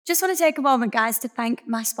Just want to take a moment, guys, to thank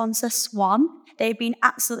my sponsor, Swan. They've been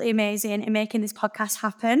absolutely amazing in making this podcast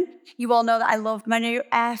happen. You all know that I love my new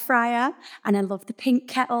air fryer and I love the pink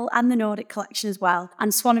kettle and the Nordic collection as well.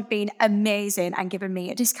 And Swan have been amazing and given me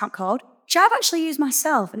a discount code, which I've actually used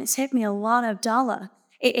myself and it saved me a lot of dollar.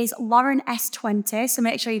 It is Lauren S20, so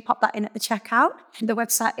make sure you pop that in at the checkout. The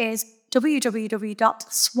website is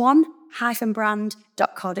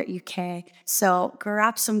www.swan-brand.co.uk. So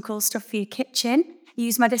grab some cool stuff for your kitchen.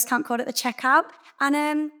 Use my discount code at the checkout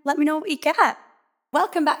and let me know what you get.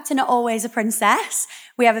 Welcome back to Not Always a Princess.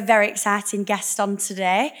 We have a very exciting guest on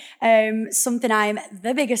today. Something I'm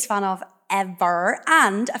the biggest fan of ever,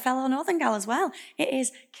 and a fellow Northern gal as well. It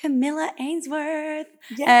is Camilla Ainsworth.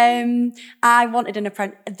 Yeah. I wanted an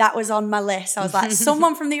apprentice. That was on my list. I was like,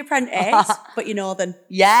 someone from The Apprentice, but you're Northern.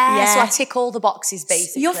 Yeah, so I tick all the boxes,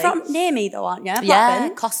 basically. You're from near me though, aren't you? Blackburn? Yeah,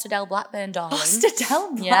 Costa del Blackburn, darling. Costa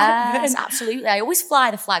del Blackburn. Yes, absolutely. I always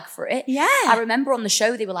fly the flag for it. Yeah. I remember on the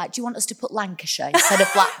show, they were like, do you want us to put Lancashire instead of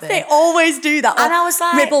Blackburn? They always do that. And I was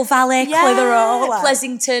like... Ribble Valley, Clitheroe. Like,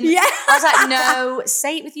 Pleasington. Yeah. I was like, no,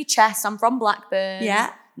 say it with your chest. I'm from Blackburn.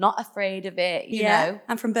 Yeah. Not afraid of it, you know.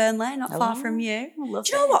 I'm from Burnley, not far from you. Do you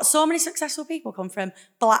know it. what? So many successful people come from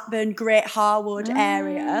Blackburn, Great Harwood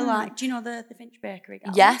area. Like, do you know the Finch Bakery?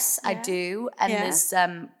 Gal? Yes, I do. And there's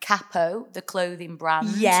Capo, the clothing brand.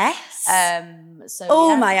 Yes.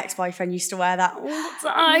 My ex-boyfriend used to wear that all the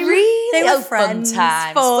time. Really? They were friends.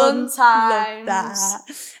 Fun times. Love that.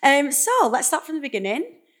 So let's start from the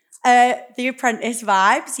beginning. The Apprentice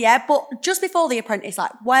vibes, yeah. But just before The Apprentice,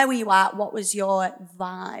 like, where were you at? What was your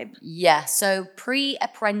vibe? Yeah, so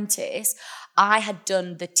pre-Apprentice, I had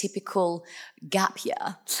done the typical gap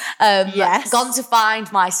year. Gone to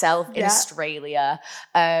find myself in Australia.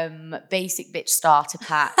 Basic bitch starter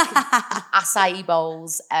pack, acai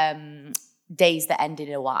bowls, days that ended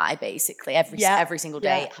in a Y, basically. Every single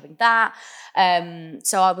day having that.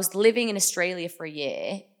 So I was living in Australia for a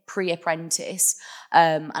year, pre-Apprentice.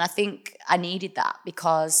 And I think I needed that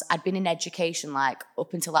because I'd been in education, like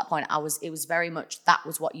up until that point, it was very much, that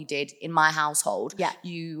was what you did in my household. Yeah.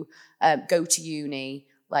 You go to uni,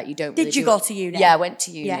 like you don't Did you go to uni? Yeah, I went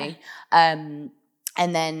to uni. And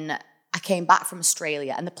then I came back from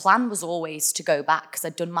Australia and the plan was always to go back because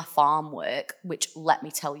I'd done my farm work, which, let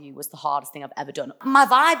me tell you, was the hardest thing I've ever done. My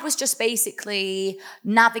vibe was just basically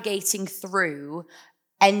navigating through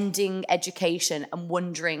ending education and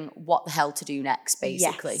wondering what the hell to do next,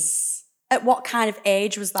 basically. Yes. At what kind of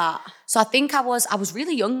age was that? So I think I was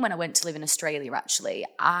really young when I went to live in Australia, actually.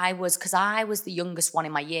 Because I was the youngest one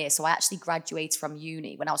in my year, so I actually graduated from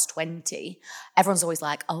uni when I was 20. Everyone's always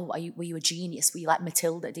like, oh, were you a genius? Were you like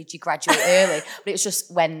Matilda? Did you graduate early? But it was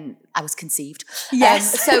just when I was conceived.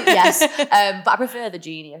 Yes. But I prefer the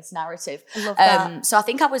genius narrative. I love that. So I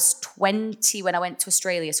think I was 20 when I went to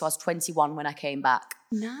Australia, so I was 21 when I came back.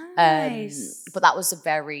 Nice. But that was a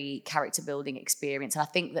very character building experience. And I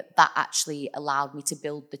think that actually allowed me to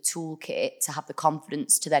build the toolkit to have the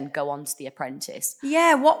confidence to then go on to The Apprentice.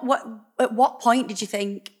 Yeah. At what point did you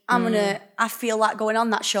think, I feel like going on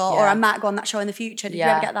that show or I might go on that show in the future? Did you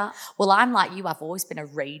ever get that? Well, I'm like you. I've always been a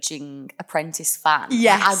raging Apprentice fan.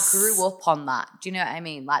 Yes. Like, I grew up on that. Do you know what I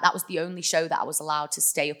mean? Like, that was the only show that I was allowed to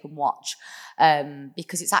stay up and watch.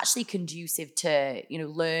 Because it's actually conducive to,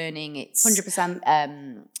 learning. It's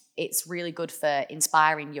 100%. It's really good for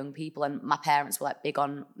inspiring young people, and my parents were like big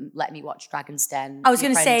on letting me watch Dragon's Den. I was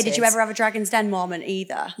going to say, did you ever have a Dragon's Den moment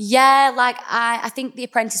either? Yeah, like I think The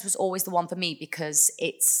Apprentice was always the one for me because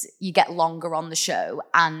you get longer on the show,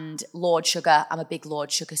 and Lord Sugar, I'm a big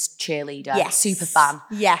Lord Sugar cheerleader, super fan.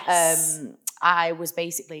 Yes. I was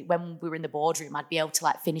basically, when we were in the boardroom, I'd be able to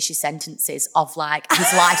like finish his sentences of like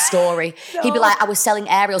his life story. No. He'd be like, I was selling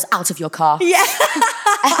aerials out of your car. Yeah.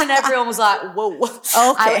 And everyone was like, whoa. Okay.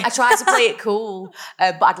 I tried to play it cool,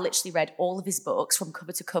 but I'd literally read all of his books from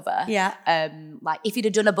cover to cover. Yeah. Like if he'd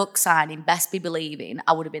have done a book signing, best be believing,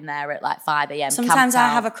 I would have been there at like 5 a.m. Sometimes I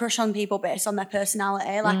have a crush on people based on their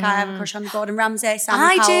personality. Like I have a crush on Gordon Ramsay,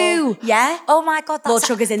 Sammy Powell. do. Yeah. Oh my God. Lord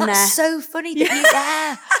Sugar's in there. That's so funny that you,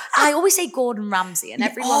 I always say Gordon Ramsay and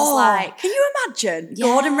everyone's like... Can you imagine? Yeah.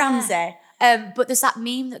 Gordon Ramsay. But there's that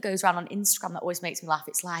meme that goes around on Instagram that always makes me laugh.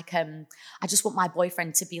 It's like, I just want my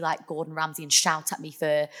boyfriend to be like Gordon Ramsay and shout at me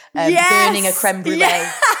for burning a creme brulee.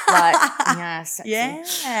 Yeah. Like, yeah, sexy.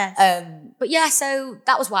 Yeah. But yeah, so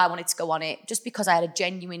that was why I wanted to go on it, just because I had a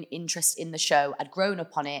genuine interest in the show. I'd grown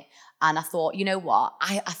up on it. And I thought, you know what?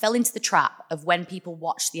 I fell into the trap of when people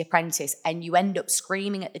watch The Apprentice and you end up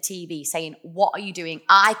screaming at the TV saying, what are you doing?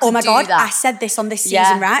 I could do that. I said this on this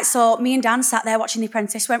season, right? So me and Dan sat there watching The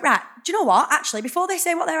Apprentice, went, right, do you know what? Actually, before they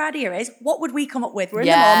say what their idea is, what would we come up with? We're in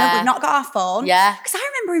the moment, we've not got our phone. Yeah. Because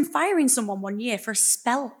I remember him firing someone one year for a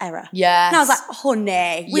spell error. Yeah. And I was like,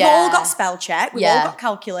 honey, we've all got spell check, we've all got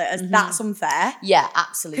calculators, that's unfair. Yeah,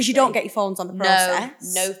 absolutely. Because you don't get your phones on the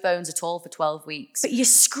process. No phones at all for 12 weeks. But you're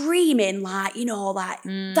screaming like, you know, like,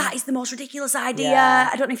 that is the most ridiculous idea.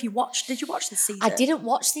 I don't know if you watched, did you watch this season? I didn't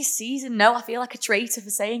watch this season. No, I feel like a traitor for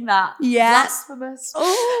saying that. Yeah. Blasphemous.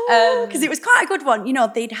 Because it was quite a good one. You know,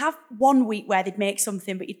 they'd have one week where they'd make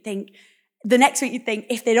something, but you'd think, the next week you'd think,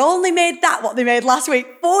 if they'd only made that what they made last week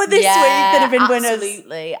for this week, they'd have been winners.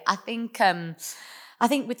 Absolutely. I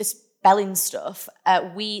think with the spelling stuff,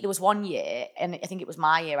 there was one year, and I think it was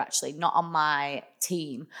my year actually, not on my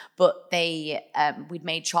team, but we'd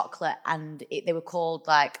made chocolate and they were called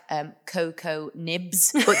like cocoa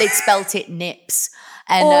nibs, but they'd spelt it nips.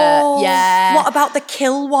 And what about the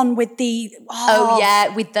kill one with the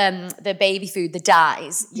with the baby food, the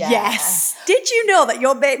dyes? Yes. Did you know that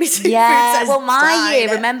your baby food says well, my year,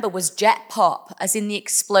 dye? remember, was jet pop, as in the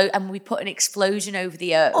explode, and we put an explosion over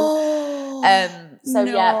the O.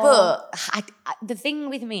 But the thing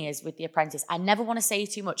with me is with The Apprentice, I never want to say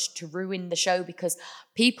too much to ruin the show because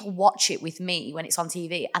people watch it with me when it's on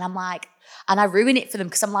TV, and I'm like, and I ruin it for them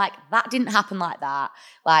because I'm like, that didn't happen like that.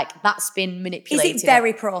 Like, that's been manipulated. Is it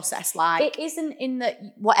very processed? Like, it isn't, in that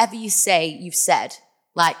whatever you say, you've said.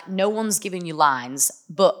 Like, no one's giving you lines,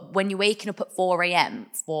 but when you're waking up at 4 a.m.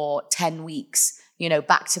 for 10 weeks, you know,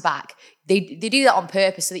 back to back, they do that on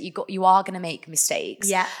purpose so that you are going to make mistakes.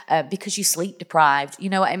 Yeah. Because you're sleep deprived. You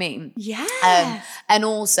know what I mean? Yeah. And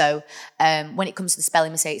also, when it comes to the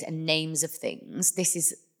spelling mistakes and names of things, this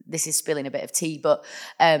is spilling a bit of tea, but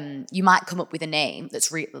you might come up with a name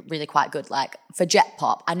that's really quite good. Like for Jet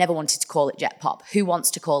Pop, I never wanted to call it Jet Pop. Who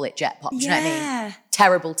wants to call it Jet Pop? Do you know what I mean?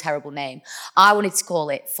 Terrible, terrible name. I wanted to call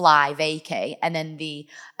it Fly Vacay, and then the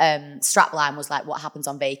strapline was like, what happens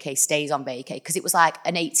on vacay stays on vacay, because it was like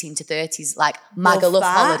an 18 to 30s like Magaluf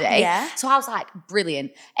holiday. Yeah. So I was like,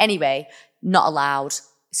 brilliant. Anyway, not allowed.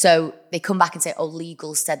 So they come back and say, oh,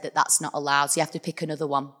 legal said that that's not allowed, so you have to pick another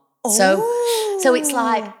one. So it's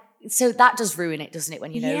like, so that does ruin it, doesn't it,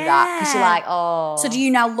 when you know that? Because you're like, oh. So do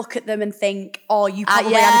you now look at them and think, oh, you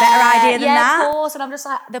probably had a better idea than that? Yeah, of course. And I'm just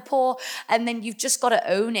like, they're poor. And then you've just got to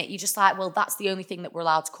own it. You're just like, well, that's the only thing that we're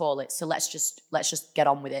allowed to call it. So let's just get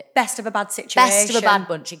on with it. Best of a bad situation. Best of a bad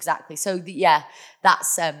bunch, exactly. So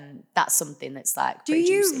that's something that's like, do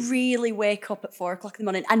you juicy. Really wake up at 4 o'clock in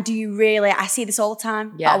the morning? And do you really, I see this all the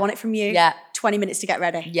time, but I want it from you. 20 minutes to get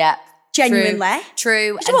ready. Yeah. Genuinely.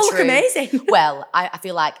 True. You all look amazing. Well, I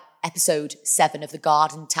feel like episode 7 of the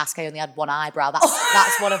garden task, I only had one eyebrow.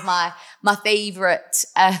 That's one of my favourite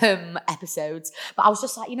episodes. But I was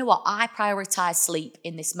just like, you know what? I prioritise sleep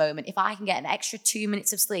in this moment. If I can get an extra 2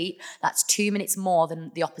 minutes of sleep, that's 2 minutes more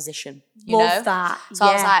than the opposition. You Love know? that. So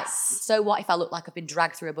I was like, so what if I look like I've been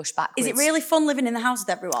dragged through a bush backwards? Is it really fun living in the house with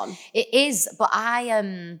everyone? It is, but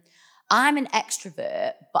I'm an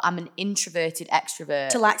extrovert, but I'm an introverted extrovert.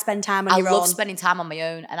 To like spend time on your own. I love spending time on my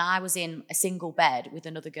own. And I was in a single bed with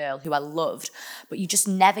another girl who I loved, but you just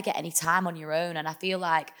never get any time on your own. And I feel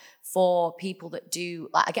like for people that do,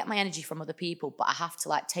 like, I get my energy from other people, but I have to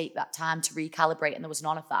like take that time to recalibrate, and there was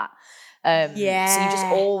none of that. So you just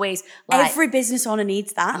always like, every business owner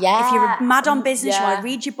needs that. Yeah. If you're mad on business, you want to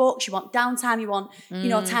read your books, you want downtime, you want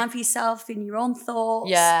time for yourself and your own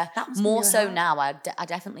thoughts. Yeah. That more so now. I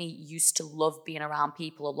definitely used to love being around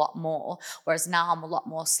people a lot more, whereas now I'm a lot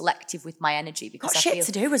more selective with my energy because got I shit feel,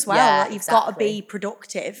 to do as well. Yeah, like, you've got to be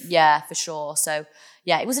productive. Yeah, for sure. So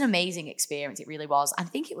yeah, it was an amazing experience. It really was. I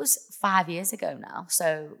think it was 5 years ago now,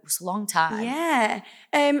 so it was a long time. Yeah.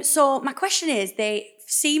 So my question is, they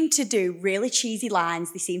seem to do really cheesy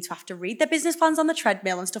lines. They seem to have to read their business plans on the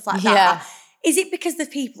treadmill and stuff like that. Yeah. Is it because the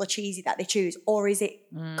people are cheesy that they choose, or is it,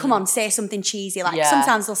 come on, say something cheesy? Like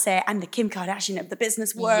sometimes they'll say, I'm the Kim Kardashian of the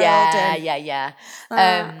business world. Yeah.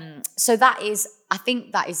 So I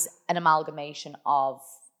think that is an amalgamation of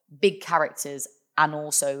big characters and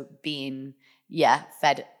also being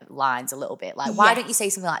fed lines a little bit. Like, why don't you say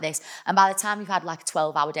something like this? And by the time you've had like a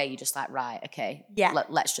 12-hour day, you're just like, right, okay,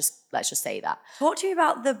 let's just say that. Talk to me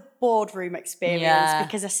about the boardroom experience,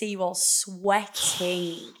 because I see you all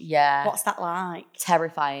sweating. Yeah. What's that like?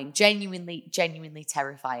 Terrifying. Genuinely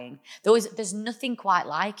terrifying. There's nothing quite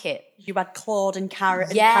like it. You had Claude and Karen.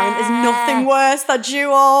 Karen, there's nothing worse, that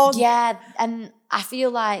duo. Yeah, and I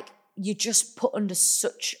feel like you're just put under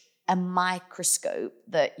such a microscope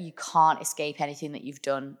that you can't escape anything that you've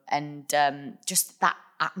done. And just that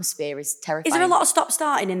atmosphere is terrifying. Is there a lot of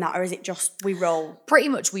stop-starting in that, or is it just we roll? Pretty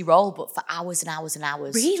much we roll, but for hours and hours and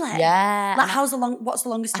hours. Really? Yeah. Like, what's the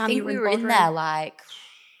longest time you were in the I think we were in boardroom? there like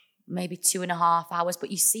maybe 2.5 hours,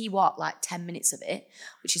 but you see like 10 minutes of it,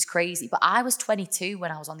 which is crazy. But I was 22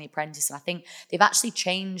 when I was on The Apprentice, and I think they've actually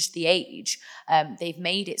changed the age. They've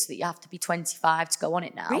made it so that you have to be 25 to go on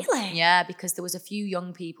it now. Really? Yeah, because there was a few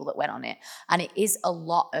young people that went on it, and it is a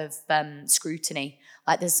lot of scrutiny.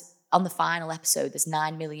 Like on the final episode, there's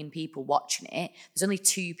 9 million people watching it. There's only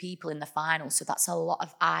 2 people in the final, so that's a lot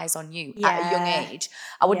of eyes on you at a young age.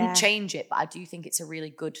 I wouldn't change it, but I do think it's a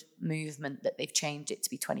really good movement that they've changed it to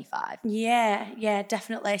be 25. Yeah,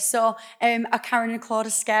 definitely. So are Karen and Claude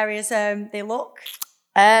as scary as they look?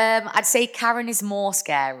 I'd say Karen is more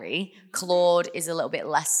scary. Claude is a little bit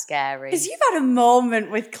less scary. Because you've had a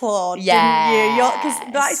moment with Claude, didn't you? Because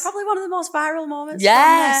that is probably one of the most viral moments.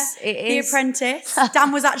 Yes, from, it is. The Apprentice.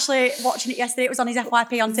 Dan was actually watching it yesterday. It was on his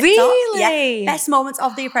FYP on TikTok. Really? Yeah. Best moments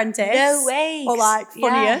of The Apprentice. No way. Or like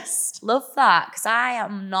funniest. Yeah. Love that, because I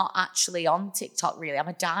am not actually on TikTok really. I'm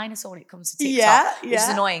a dinosaur when it comes to TikTok, which is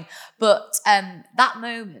annoying. But that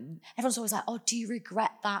moment, everyone's always like, oh, do you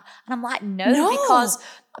regret that? And I'm like, no. Because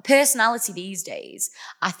personality these days,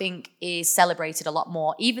 I think, is celebrated a lot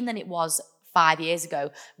more, even than it was 5 years ago.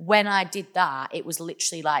 When I did that, it was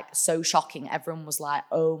literally like so shocking. Everyone was like,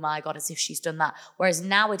 oh my God, as if she's done that. Whereas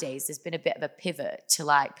nowadays, there's been a bit of a pivot to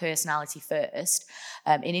like personality first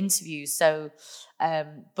in interviews. So,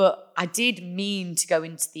 but I did mean to go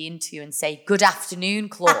into the interview and say, good afternoon,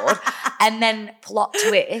 Claude. And then plot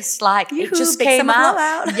twist, like it just came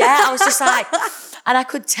out. Yeah, I was just like, and I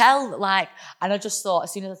could tell, like, and I just thought,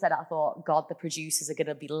 as soon as I said it, I thought, God, the producers are going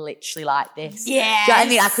to be literally like this. Yeah. Do you know what I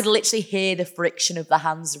mean? I could literally hear the friction of the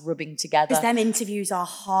hands rubbing together. Because them interviews are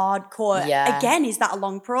hardcore. Yeah. Again, is that a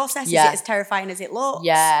long process? Is it as terrifying as it looks?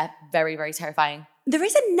 Yeah, very, very terrifying. There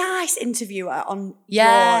is a nice interviewer on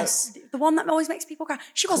the one that always makes people cry.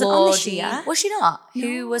 She wasn't on this year. Was she not? No.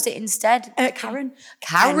 Who was it instead? Karen.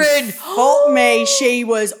 Karen. Fuck me, she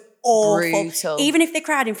was awful. Brutal. Even if they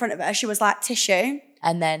cried in front of her, she was like, tissue.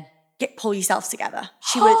 And then pull yourselves together.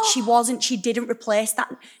 She didn't replace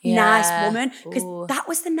that nice woman, because that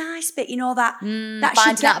was the nice bit, you know, that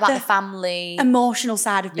finding out about the family, emotional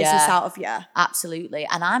side of business out of you. Absolutely.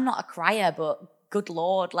 And I'm not a crier, but good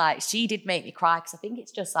Lord, like she did make me cry, because I think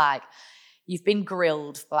it's just like, you've been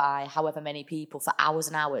grilled by however many people for hours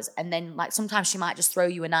and hours. And then like sometimes she might just throw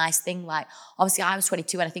you a nice thing. Like obviously I was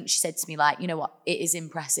 22 and I think she said to me like, you know what, it is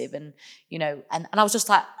impressive. And, you know, and I was just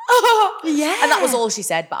like, oh. Yeah. And that was all she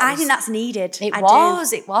said. But I think that's needed. It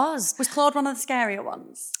was. Was Claude one of the scarier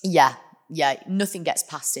ones? Yeah. Nothing gets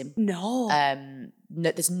past him. No.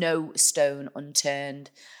 There's no stone unturned.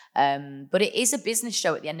 But it is a business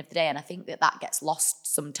show at the end of the day, and I think that gets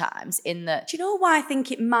lost sometimes in that. Do you know why I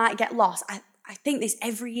think it might get lost? I think this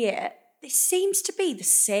every year, this seems to be the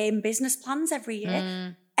same business plans every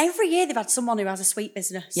year. Every year they've had someone who has a sweet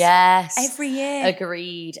business. Yes. Every year.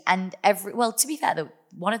 Agreed. And to be fair,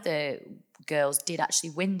 one of the girls did actually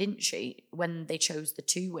win, didn't she, when they chose the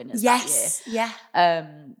 2 winners that year? Yeah.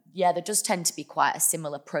 There does tend to be quite a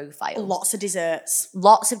similar profile. Lots of desserts.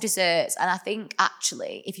 And I think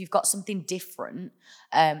actually if you've got something different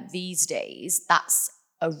these days, that's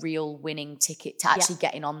a real winning ticket to actually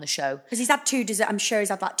getting on the show. Because he's had 2 dessert. I'm sure he's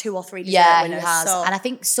had like 2 or 3 dessert winners. He has. So. And I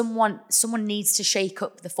think someone needs to shake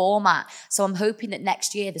up the format. So I'm hoping that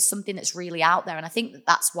next year there's something that's really out there. And I think that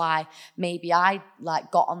that's why maybe I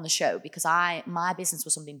like got on the show, because my business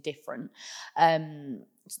was something different.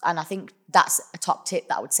 And I think that's a top tip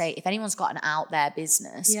that I would say. If anyone's got an out there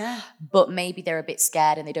business, but maybe they're a bit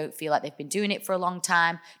scared and they don't feel like they've been doing it for a long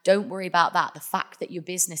time, don't worry about that. The fact that your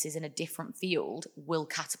business is in a different field will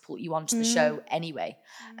catapult you onto the show anyway.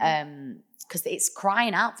 Because it's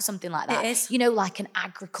crying out for something like that. It is. You know, like an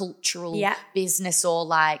agricultural business, or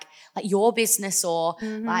like your business, or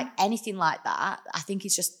like anything like that. I think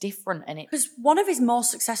it's just different. And because one of his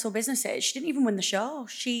most successful businesses, she didn't even win the show.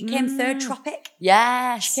 She came third, Tropic.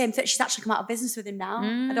 Yes. She came third. She's actually come out of business with him now.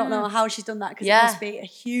 I don't know how she's done that, because it must be a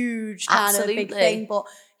huge kind of big thing. But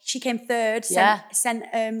she came third, sent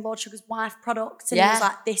Lord Sugar's wife products, and he was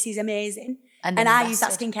like, this is amazing. And I use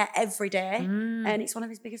that skincare every day, and it's one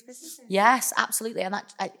of his biggest businesses. Yes, absolutely. And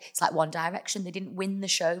it's like One Direction. They didn't win the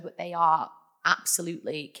show, but they are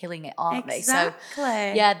absolutely killing it, aren't they? So,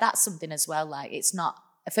 Exactly. yeah, that's something as well. Like, it's not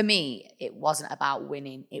for me, it wasn't about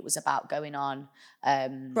winning. It was about going on,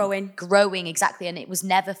 growing, exactly. And it was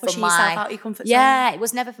never for pushing my yourself out your comfort zone. Yeah, it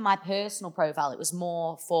was never for my personal profile. It was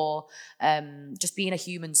more for just being a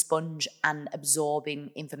human sponge and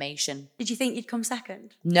absorbing information. Did you think you'd come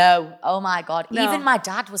second? No. Oh my God. No. Even my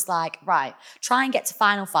dad was like, right, try and get to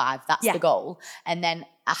final 5. That's the goal. And then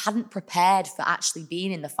I hadn't prepared for actually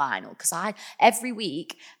being in the final, because every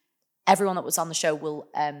week, everyone that was on the show will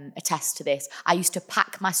attest to this. I used to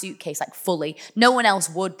pack my suitcase like fully. No one else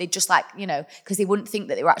would. They'd just like, because they wouldn't think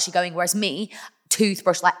that they were actually going. Whereas me,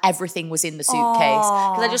 toothbrush, like everything was in the suitcase.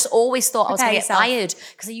 Because I just always thought I was going to get fired.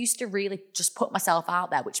 Because I used to really just put myself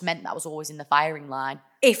out there, which meant that I was always in the firing line.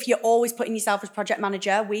 If you're always putting yourself as project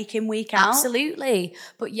manager week in, week out. Absolutely.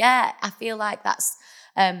 But yeah, I feel like that's...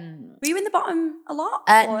 were you in the bottom a lot?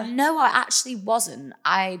 No, I actually wasn't.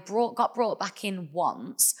 I got brought back in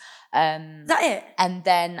once. Is that it? And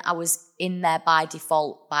then I was in there by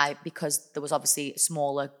default because there was obviously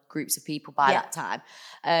smaller groups of people by that time.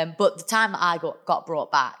 But the time that I got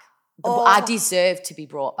brought back, I deserved to be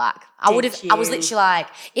brought back. I was literally like,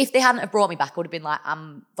 if they hadn't have brought me back, I would have been like,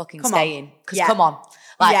 I'm fucking staying. Because come on.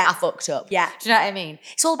 I fucked up. Yeah. Do you know what I mean?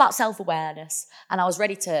 It's all about self-awareness. And I was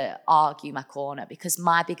ready to argue my corner, because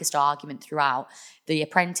my biggest argument throughout The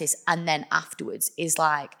Apprentice and then afterwards is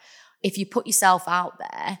like, if you put yourself out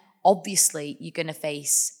there, obviously you're going to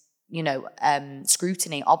face,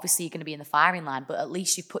 scrutiny. Obviously you're going to be in the firing line, but at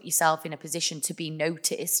least you've put yourself in a position to be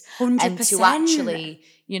noticed 100%. and to actually,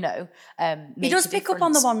 he does pick up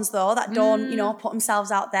on the ones though that don't, put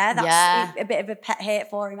themselves out there. That's a bit of a pet hate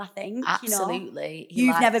for him, I think. Absolutely.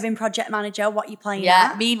 You've never been project manager. What are you playing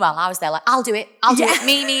at? at? Meanwhile, I was there like, I'll do it. I'll do it.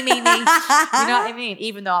 Me. You know what I mean?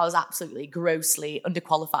 Even though I was absolutely grossly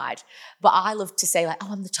underqualified. But I love to say like, oh,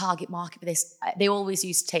 I'm the target market for this. They always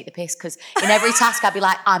used to take the piss, because in every task I'd be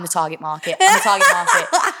like, I'm the target market. I'm the target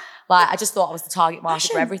market. Like, I just thought I was the target market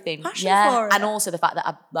for everything. For it. And also the fact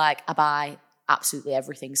that I buy absolutely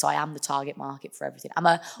everything. So I am the target market for everything. I'm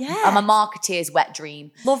a marketeer's wet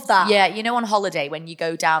dream. Love that. Yeah, on holiday when you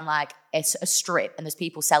go down like a strip and there's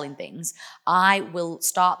people selling things, I will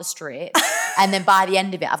start the strip and then by the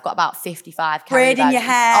end of it, I've got about 55 carry bags. Braiding your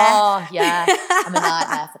hair. Oh, yeah. I'm a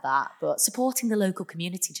nightmare for that. But supporting the local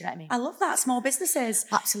community, do you know what I mean? I love that. Small businesses.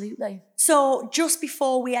 Absolutely. So just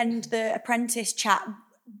before we end the Apprentice chat,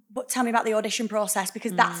 but tell me about the audition process,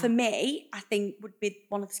 because that for me, I think would be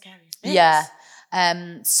one of the scariest bits. Yeah.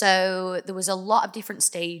 So there was a lot of different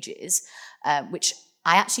stages, which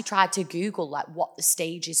I actually tried to Google like what the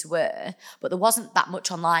stages were, but there wasn't that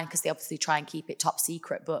much online because they obviously try and keep it top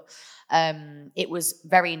secret. But it was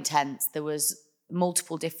very intense. There was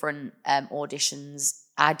multiple different auditions.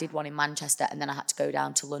 I did one in Manchester and then I had to go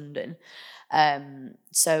down to London.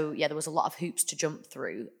 So yeah, there was a lot of hoops to jump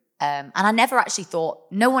through. And I never actually thought,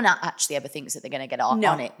 no one actually ever thinks that they're going to get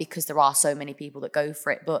on it, because there are so many people that go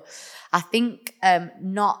for it. But I think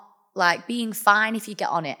not like being fine if you get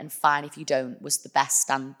on it and fine if you don't was the best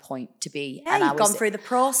standpoint to be. Yeah, and you've gone through the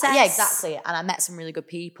process. Yeah, exactly. And I met some really good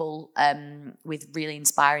people with really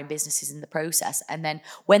inspiring businesses in the process. And then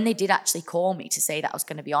when they did actually call me to say that I was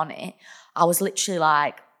going to be on it, I was literally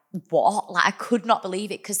like, what? Like, I could not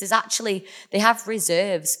believe it, because they have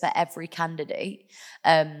reserves for every candidate.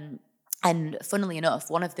 And funnily enough,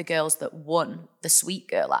 one of the girls that won, the sweet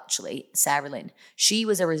girl actually, Sarah Lynn, she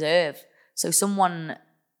was a reserve. So someone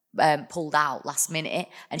pulled out last minute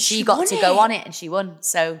and she got to go on it and she won.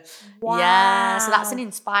 So yeah, so that's an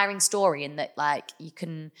inspiring story, in that like you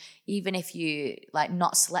can, even if you like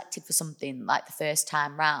not selected for something like the first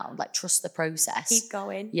time round, like trust the process. Keep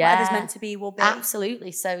going. Yeah. Whatever's meant to be will be.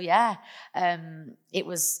 Absolutely. So yeah,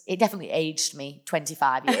 it definitely aged me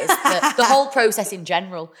 25 years. The whole process in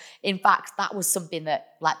general. In fact, that was something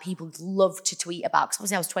that like people loved to tweet about, because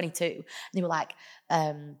obviously I was 22 and they were like,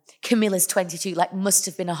 Camilla's 22, like must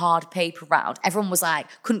have been a hard paper round. Everyone was like,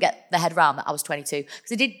 couldn't get their head around that I was 22,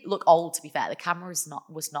 because I did look old, to be fair. The camera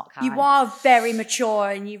was not kind. You are very mature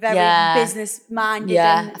and you're very business minded.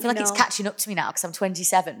 Yeah, and, I feel like it's catching up to me now because I'm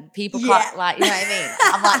 27. People can't like, you know what I mean?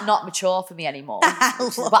 I'm like not mature for me anymore.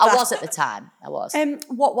 But I was at the time. I was.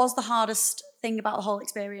 What was the hardest thing about the whole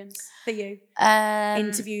experience for you?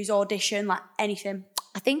 Interviews, audition, like anything?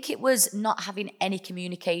 I think it was not having any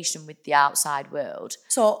communication with the outside world.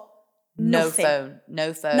 So nothing.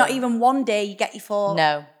 No phone. Not even one day you get your phone?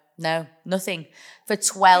 No, nothing. For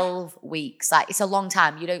 12 weeks. Like, it's a long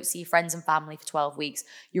time. You don't see your friends and family for 12 weeks.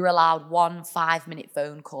 You're allowed 1 5-minute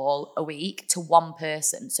phone call a week to one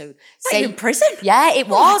person. So say in prison? Yeah, it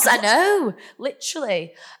was. I know.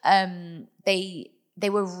 Literally. They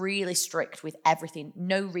were really strict with everything.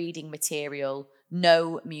 No reading material.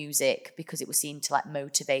 no music because it was seen to like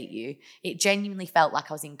motivate you. It genuinely felt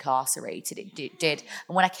like I was incarcerated. It did.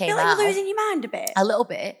 And when I came feel like out, you're losing your mind a bit. A little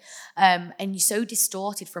bit. And you're so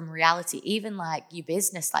distorted from reality. Even like your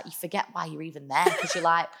business, like you forget why you're even there because you're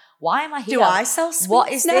like, why am I here? Do I sell sweets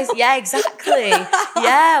What is now? this? Yeah, exactly.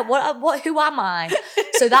 Yeah. Who am I?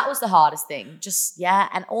 So that was the hardest thing.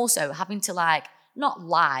 And also having to like, not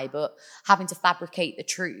lie, but having to fabricate the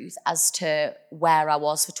truth as to where I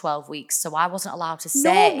was for 12 weeks. So I wasn't allowed to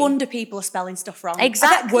say. No wonder people are spelling stuff wrong.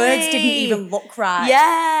 Exactly. I bet words didn't even look right.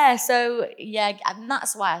 Yeah. So, yeah, and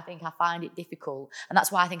that's why I think I find it difficult. And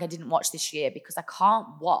that's why I think I didn't watch this year because I can't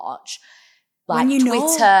watch like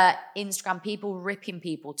Twitter, Instagram, people ripping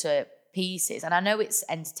people to pieces. And I know it's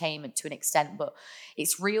entertainment to an extent, but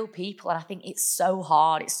it's real people. And I think it's so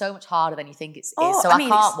hard. It's so much harder than you think it is. So I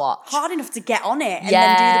can't watch. Hard enough to get on it and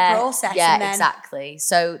then do the process. Yeah, and then... exactly.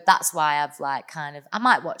 So that's why I've like I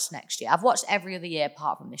might watch next year. I've watched every other year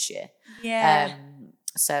apart from this year. Yeah.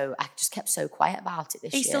 So I just kept so quiet about it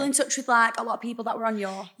this year. Are you still in touch with like a lot of people that were on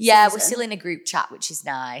your Yeah, season? we're still in a group chat, which is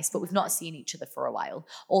nice, but we've not seen each other for a while.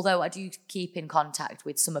 Although I do keep in contact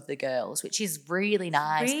with some of the girls, which is really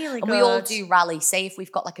nice. Really and good. we all do rally. Say if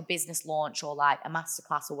we've got like a business launch or like a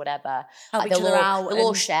masterclass or whatever, Help like each other out. They'll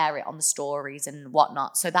all share it on the stories and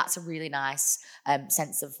whatnot. So that's a really nice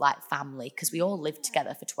sense of like family because we all lived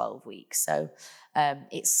together for 12 weeks. So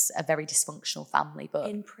it's a very dysfunctional family, but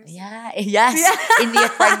in prison. In the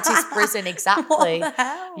Apprentice prison, exactly. What the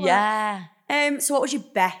hell? Yeah. So what was your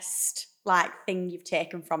best like thing you've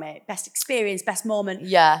taken from it? Best experience, best moment?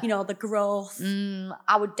 Yeah. You know, the growth.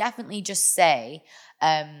 I would definitely just say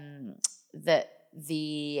that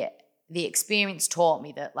the experience taught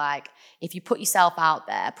me that like if you put yourself out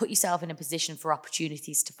there, put yourself in a position for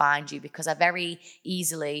opportunities to find you, because I very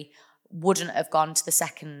easily wouldn't have gone to the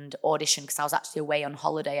second audition because I was actually away on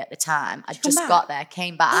holiday at the time. I just got there,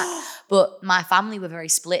 came back, but my family were very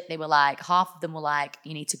split. They were like, half of them were like,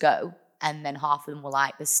 you need to go. And then half of them were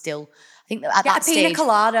like, there's still, I think that at that stage. Pina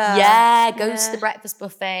colada. Yeah, go to the breakfast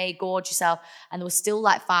buffet, gorge yourself. And there was still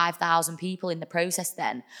like 5,000 people in the process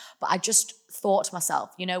then. But I just thought to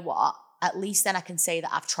myself, you know what? At least then I can say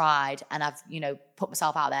that I've tried and I've, put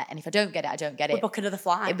myself out there. And if I don't get it, I don't get it. We'll book another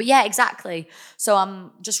flight. But yeah, exactly. So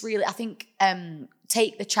I'm just really, I think,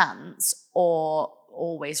 take the chance or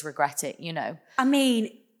always regret it, I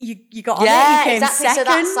mean, you got on yeah, it, you came exactly. second.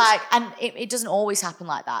 So that's like, and it doesn't always happen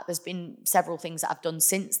like that. There's been several things that I've done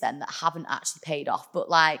since then that haven't actually paid off.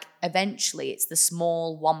 But like, eventually it's the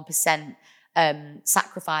small 1%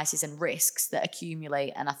 sacrifices and risks that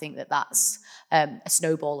accumulate, and I think that that's a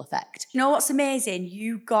snowball effect. You know what's amazing?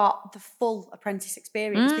 You got the full Apprentice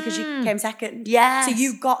experience because you came second. Yes. So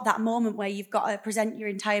you've got that moment where you've got to present your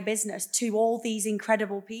entire business to all these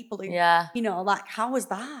incredible people who, like, how was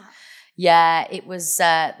that? Yeah, it was,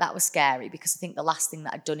 that was scary because I think the last thing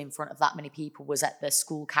that I'd done in front of that many people was at the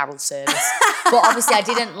school carol service. But obviously I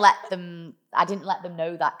didn't let them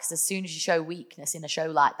know that, because as soon as you show weakness in a show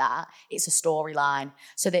like that, it's a storyline.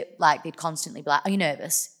 So that like they'd constantly be like, are you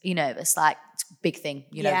nervous? Are you nervous? Like, it's a big thing,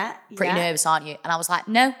 pretty nervous, aren't you? And I was like,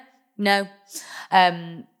 no.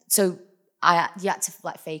 So you had to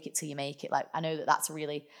like fake it till you make it. Like, I know that that's a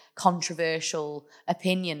really controversial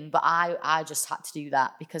opinion, but I just had to do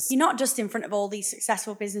that because you're not just in front of all these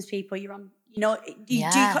successful business people. You're on. Do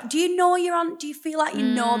you know you're on? Do you feel like you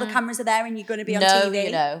know the cameras are there and you're going to be on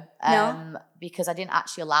TV? No, because I didn't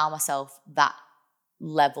actually allow myself that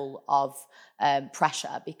level of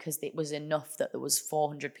pressure, because it was enough that there was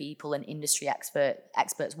 400 people and industry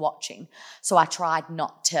experts watching. So I tried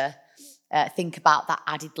not to think about that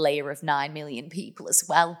added layer of 9 million people as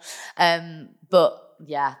well. But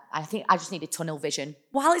yeah, I think I just needed tunnel vision.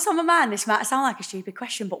 While it's on my mind, this might sound like a stupid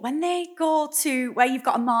question, but when they go to where you've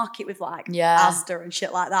got a market with like Asda and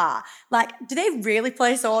shit like that, like, do they really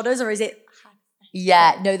place orders or is it?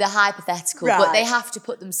 Yeah, no, they're hypothetical, right. But they have to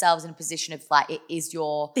put themselves in a position of like, it is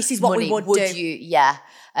your this is what money. We would do. You? Yeah.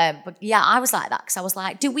 But yeah, I was like that because I was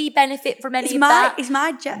like, do we benefit from any of that? Is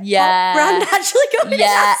my brand actually going to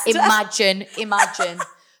Asda? Imagine.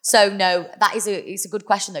 So no, it's a good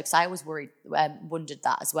question though, because I always wondered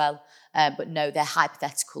that as well. But no, they're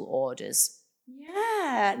hypothetical orders.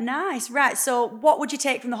 Yeah, nice. Right. So what would you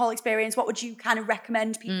take from the whole experience? What would you kind of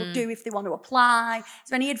recommend people do if they want to apply? Is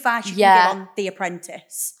there any advice you can give on The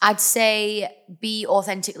Apprentice? I'd say be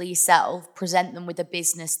authentically yourself, present them with a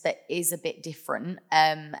business that is a bit different,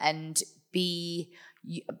 and be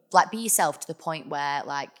yourself to the point where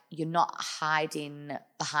like you're not hiding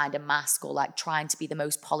behind a mask or like trying to be the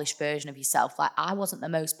most polished version of yourself. Like, I wasn't the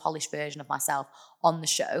most polished version of myself on the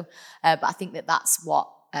show, but I think that that's what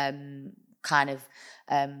kind of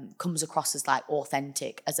comes across as like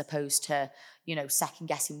authentic, as opposed to, you know, second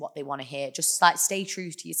guessing what they want to hear. Just like stay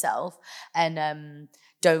true to yourself, and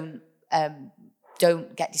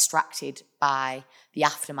don't get distracted by the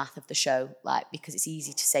aftermath of the show, like, because it's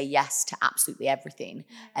easy to say yes to absolutely everything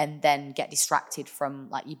and then get distracted from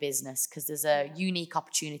like your business, because there's a unique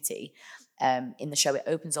opportunity in the show. It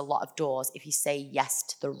opens a lot of doors if you say yes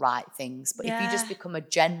to the right things. But if you just become a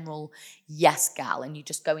general yes gal and you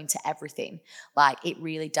just go into everything, like, it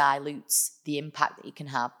really dilutes the impact that you can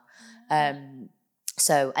have.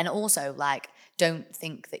 So, and also, like, don't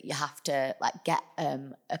think that you have to like get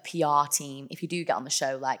a PR team. If you do get on the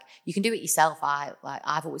show, like, you can do it yourself.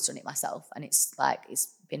 I've always done it myself, and it's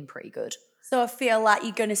been pretty good. So I feel like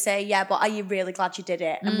you're going to say, yeah, but are you really glad you did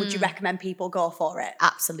it? And would you recommend people go for it?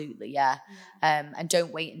 Absolutely, yeah. And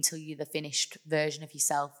don't wait until you're the finished version of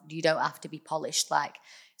yourself. You don't have to be polished. Like,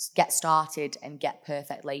 get started and get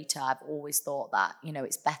perfect later. I've always thought that, you know,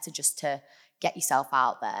 it's better just to get yourself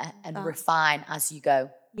out there and refine as you go.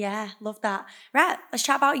 Yeah, love that. Right, let's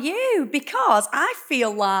chat about you, because I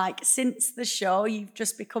feel like since the show, you've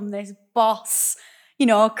just become this boss, you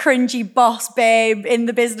know, cringy boss babe in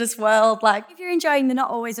the business world. Like, if you're enjoying the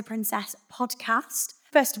Not Always a Princess podcast,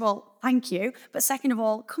 first of all, thank you. But second of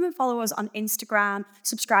all, come and follow us on Instagram,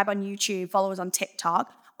 subscribe on YouTube, follow us on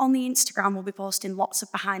TikTok. On the Instagram, we'll be posting lots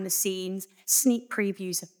of behind the scenes, sneak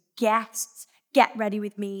previews of guests, get ready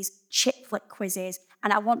with me's, chick flick quizzes.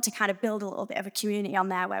 And I want to kind of build a little bit of a community on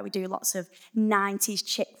there where we do lots of 90s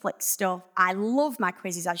chick flick stuff. I love my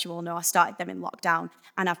quizzes, as you all know. I started them in lockdown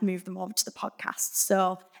and I've moved them over to the podcast.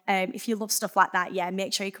 So if you love stuff like that, yeah,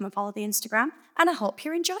 make sure you come and follow the Instagram. And I hope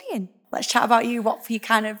you're enjoying. Let's chat about you. What have you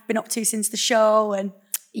kind of been up to since the show? And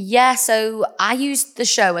yeah, so I used the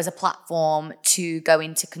show as a platform to go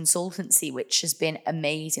into consultancy, which has been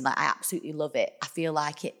amazing. Like, I absolutely love it. I feel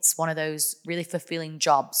like it's one of those really fulfilling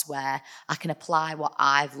jobs where I can apply what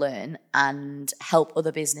I've learned and help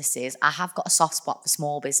other businesses. I have got a soft spot for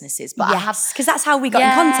small businesses, but because that's how we got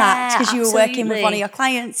in contact, because you were working with one of your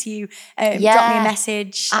clients. You dropped me a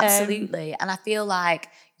message. Absolutely. And I feel like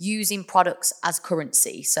using products as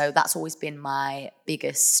currency. So that's always been my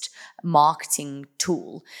biggest marketing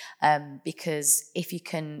tool, because if you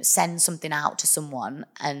can send something out to someone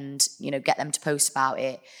and, you know, get them to post about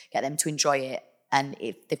it, get them to enjoy it, and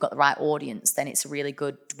if they've got the right audience, then it's a really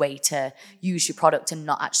good way to use your product and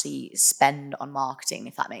not actually spend on marketing,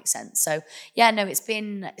 if that makes sense. So yeah, no, it's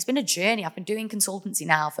been a journey. I've been doing consultancy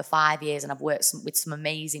now for 5 years, and I've worked with some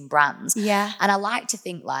amazing brands. Yeah. And I like to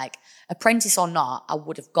think, like, Apprentice or not, I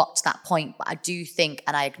would have got to that point. But I do think,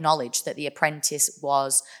 and I acknowledge, that the Apprentice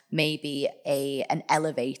was maybe an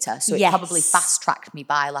elevator. So it probably fast tracked me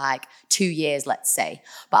by like 2 years, let's say.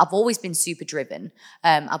 But I've always been super driven.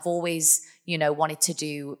 I've always, you know, wanted to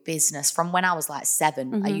do business from when I was like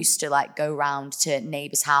 7. I used to like go around to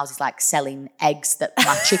neighbours' houses, like selling eggs that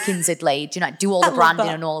my chickens had laid, you know, do all the branding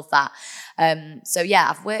and all of that. So yeah,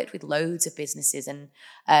 I've worked with loads of businesses, and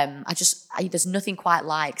there's nothing quite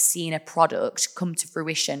like seeing a product come to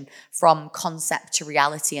fruition from concept to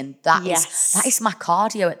reality. And that is my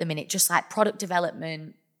cardio at the minute, just like product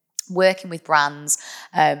development, working with brands,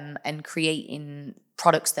 and creating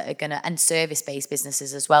products that are gonna, and service-based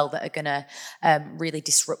businesses as well, that are gonna really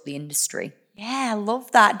disrupt the industry. Yeah, I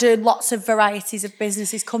love that. Do lots of varieties of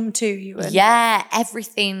businesses come to you? Yeah,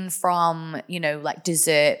 everything from, you know, like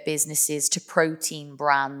dessert businesses to protein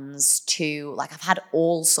brands to, like, I've had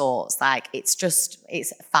all sorts. Like, it's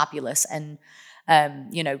fabulous. And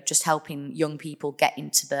you know, just helping young people get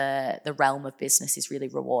into the realm of business is really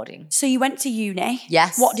rewarding. So you went to uni?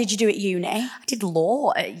 Yes. What did you do at uni? I did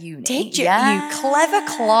law at uni. Did you? Yeah. You clever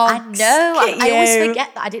clogs. I know. I always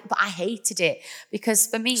forget that I did, but I hated it, because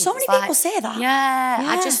for me, so many people say that. Yeah.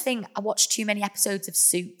 I just think I watched too many episodes of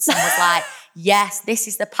Suits and was like, yes, this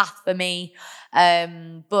is the path for me.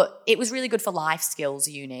 But it was really good for life skills,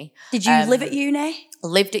 uni. Did you live at uni?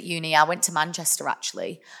 Lived at uni. I went to Manchester,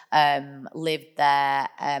 actually. Lived there.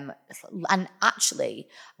 And actually,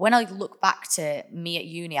 when I look back to me at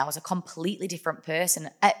uni, I was a completely different person.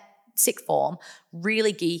 At sixth form,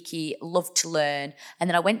 really geeky, loved to learn. And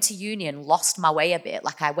then I went to uni and lost my way a bit.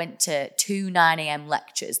 Like, I went to 2 9 a.m.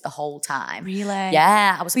 lectures the whole time. Really?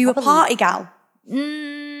 Yeah. Were you a party gal?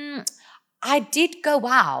 I did go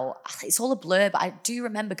out. It's all a blur, but I do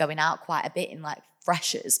remember going out quite a bit in like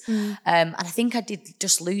freshers. And I think I did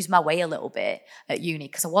just lose my way a little bit at uni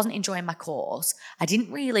because I wasn't enjoying my course. I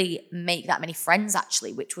didn't really make that many friends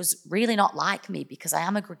actually, which was really not like me because I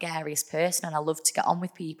am a gregarious person and I love to get on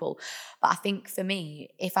with people. But I think for me,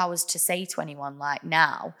 if I was to say to anyone like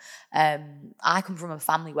now, I come from a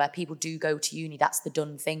family where people do go to uni, that's the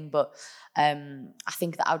done thing. But I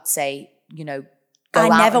think that I would say, you know, I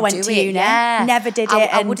never went to uni. Yeah. Never did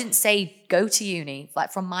it. I wouldn't say go to uni.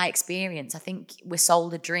 Like from my experience, I think we're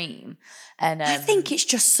sold a dream. And I think it's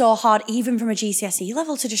just so hard, even from a GCSE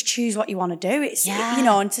level, to just choose what you want to do. It's, you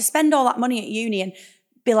know, and to spend all that money at uni and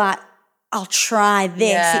be like, I'll try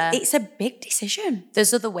this. Yeah. It's a big decision.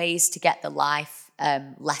 There's other ways to get the life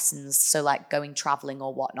lessons. So like going traveling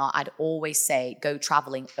or whatnot, I'd always say go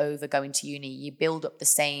traveling over going to uni. You build up the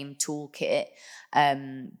same toolkit,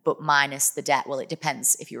 but minus the debt. Well, it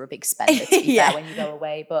depends if you're a big spender, to be fair, when you go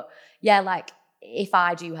away. But yeah, like if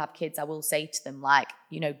I do have kids, I will say to them, like,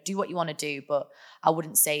 you know, do what you want to do. But I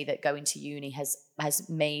wouldn't say that going to uni has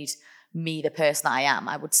made me the person that I am.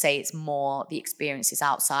 I would say it's more the experiences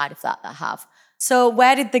outside of that I have. So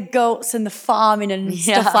where did the goats and the farming and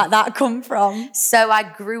stuff like that come from? So I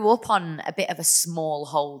grew up on a bit of a small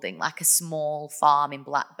holding, like a small farm in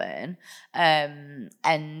Blackburn.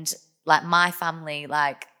 And like my family,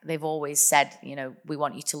 like they've always said, you know, we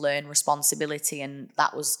want you to learn responsibility. And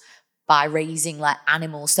that was by raising like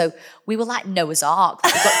animals. So we were like Noah's Ark.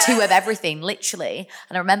 Like, we got 2 of everything, literally.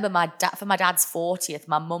 And I remember for my dad's 40th,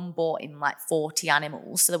 my mum bought in like 40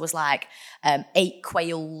 animals. So there was like 8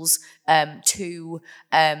 quails, 2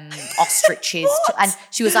 ostriches. And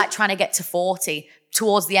she was like trying to get to 40.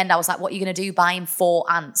 Towards the end, I was like, what are you going to do? Buy him 4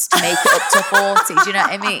 ants to make it up to 40. Do you know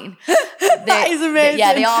what I mean? That is amazing.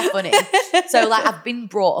 Yeah, they are funny. So like I've been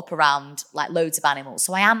brought up around like loads of animals.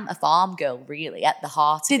 So I am a farm girl really at the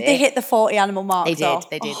heart of it. Did they hit the 40 animal mark? They did. Oh,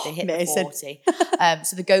 they hit amazing. the 40.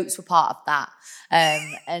 So the goats were part of that.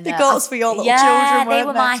 And the goats for your little children, they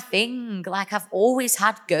were my thing. Like I've always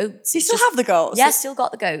had goats. Do you still have the goats? Yeah, still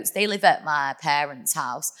got the goats. They live at my parents'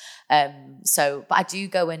 house. But I do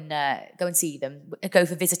go and see them. I go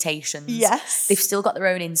for visitations. Yes. They've still got their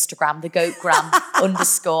own Instagram, the goatgram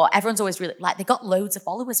 _ Everyone's always really like they got loads of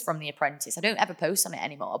followers from The Apprentice. I don't ever post on it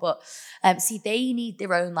anymore, but see, they need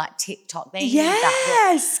their own like TikTok. They need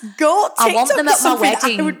that. Yes, goat TikTok. I want them at my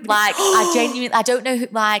wedding.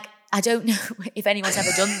 I don't know if anyone's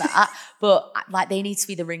ever done that, but like they need to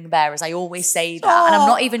be the ring bearers. I always say that, and I'm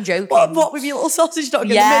not even joking. What with your little sausage dog in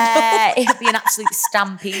the middle? Yeah, it'd be an absolute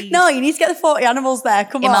stampede. No, you need to get the 40 animals there.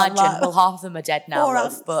 Come Imagine, on. well, half of them are dead now,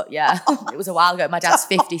 love, but yeah, it was a while ago. My dad's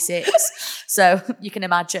 56, so you can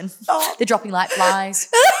imagine. They're dropping like flies.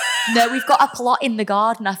 No, we've got a plot in the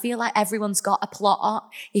garden. I feel like everyone's got a plot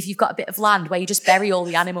if you've got a bit of land where you just bury all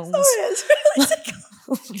the animals. Sorry, it's really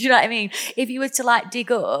Do you know what I mean? If you were to like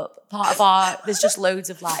dig up part of there's just loads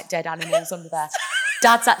of like dead animals under there.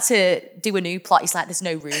 Dad's had to do a new plot. He's like, there's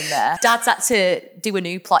no room there. Dad's had to do a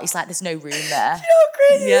new plot. He's like, there's no room there. You know how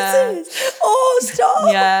crazy this is? Oh,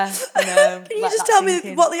 stop. Yeah, I know. Can you just tell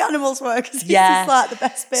me what the animals were? Because this is like the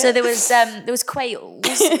best bit. So there was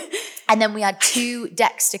quails. And then we had 2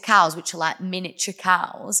 Dexter cows, which are like miniature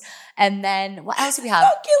cows. And then what else did we have?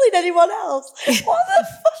 Not killing anyone else. What the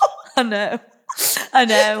fuck? I know.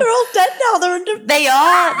 They're all dead now.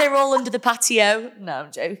 They're all under the patio. No,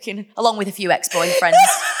 I'm joking. Along with a few ex-boyfriends.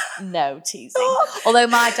 No, teasing. Although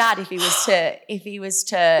my dad, if he was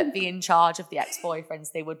to be in charge of the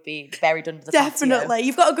ex-boyfriends, they would be buried under the patio. Definitely.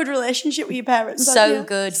 You've got a good relationship with your parents. So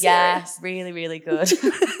good, yeah. Really, really good.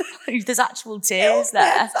 There's actual tears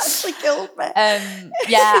there. It's actually killed me.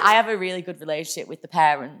 Yeah, I have a really good relationship with the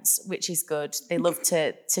parents, which is good. They love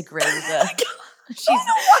to grill the...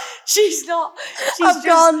 She's not. I've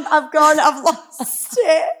lost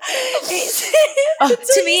it.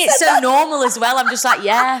 To me, it's so normal as well. I'm just like,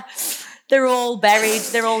 yeah, they're all buried.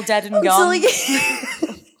 They're all dead and gone.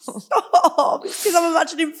 Stop. It's because I'm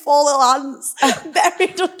imagining 4 little ants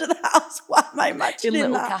buried under the house. Why am I imagining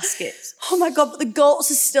in little that? caskets. Oh my God, but the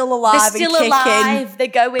goats are still alive. They're still alive. They're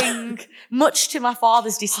going, much to my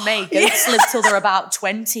father's dismay. Goats live till they're about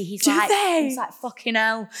 20. He's like, fucking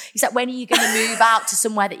hell. He's like, when are you going to move out to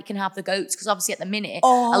somewhere that you can have the goats? Because obviously at the minute,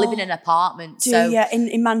 I live in an apartment.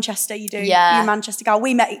 In Manchester, you do. Yeah. You're a Manchester girl.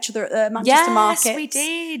 We met each other at the Manchester market. Yes, we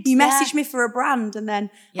did. You messaged me for a brand and then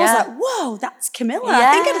I was like, whoa, that's Camilla. Yeah.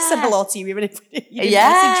 I think I'd have said hello to you even if you didn't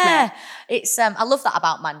message me. It's I love that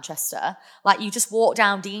about Manchester. Like you just walk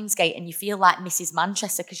down Deansgate and you feel like Mrs.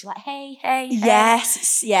 Manchester because you're like, hey.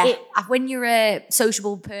 Yes, yeah. When you're a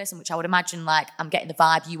sociable person, which I would imagine like I'm getting the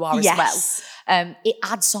vibe you are as well, it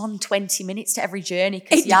adds on 20 minutes to every journey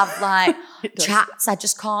because you have like chats. I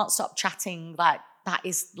just can't stop chatting like that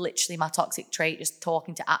is literally my toxic trait, just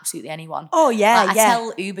talking to absolutely anyone. Oh, yeah, I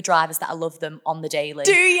tell Uber drivers that I love them on the daily.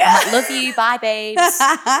 Do you? I'm like, love you, bye babes.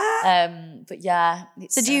 But yeah.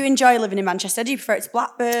 So do you enjoy living in Manchester? Do you prefer it to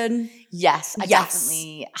Blackburn? Yes, I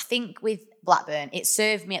think with Blackburn, it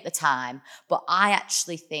served me at the time, but I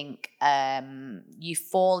actually think you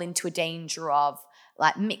fall into a danger of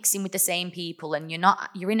like mixing with the same people, and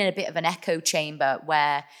you're in a bit of an echo chamber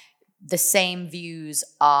where the same views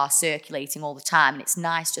are circulating all the time, and it's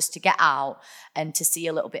nice just to get out and to see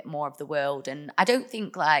a little bit more of the world. And I don't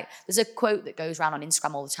think like there's a quote that goes around on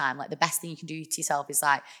Instagram all the time, like the best thing you can do to yourself is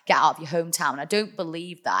like get out of your hometown. I don't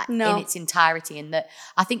believe that in its entirety, and that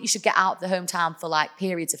I think you should get out of the hometown for like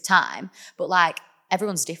periods of time, but like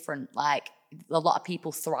everyone's different. Like a lot of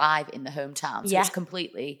people thrive in the hometown, so it's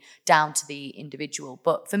completely down to the individual.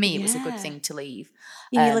 But for me, it was a good thing to leave.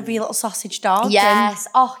 You live with your little sausage dog. Yes.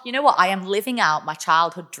 Oh, you know what? I am living out my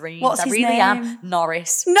childhood dreams. What's his name? Am.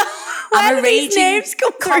 Norris. No, I'm a raging names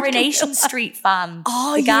Coronation Street fan.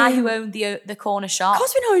 Oh, the guy who owned the corner shop. Of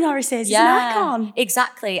course we know who Norris is. He's an icon.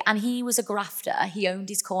 Exactly. And he was a grafter. He owned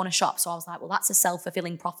his corner shop. So I was like, well, that's a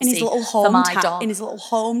self-fulfilling prophecy in his little for my hometown. dog. In his little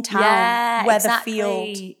hometown. Yeah, Weatherfield.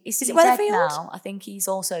 Exactly. Is it he Weatherfield? Dead now? I think he's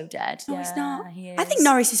also dead. No, he's not. He is. I think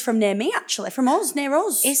Norris is from near me, actually. From us, near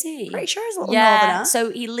us. Is he? Pretty sure he's a little northerner.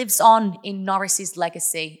 So he lives on in Norris's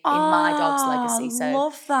legacy, in my dog's legacy. So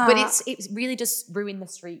love that. But it really just ruined the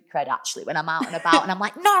street cred actually when I'm out and about and I'm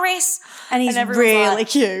like, Norris! And he's really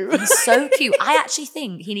cute. He's so cute. I actually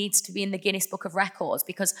think he needs to be in the Guinness Book of Records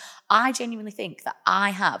because I genuinely think that I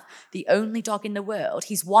have the only dog in the world.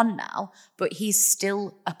 He's one now, but he's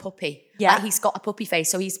still a puppy. Yeah. Like he's got a puppy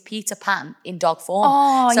face. So he's Peter Pan in dog form.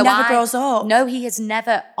 Oh, so he never grows up. No, he has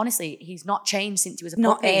never, honestly, he's not changed since he was a puppy.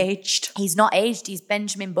 Not aged. He's not aged. He's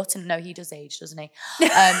Benjamin Button. No, he does age, doesn't he?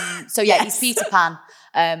 So yeah, he's Peter Pan.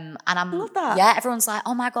 And I love that. Yeah, everyone's like,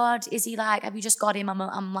 oh my God, is he like, have you just got him?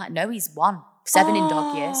 I'm like, no, he's 7 in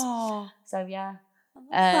dog years. So yeah.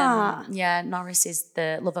 Yeah, Norris is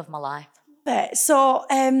the love of my life. So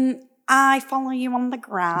I follow you on the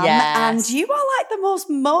gram, and you are like the most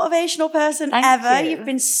motivational person ever. You've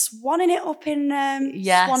been swanning it up in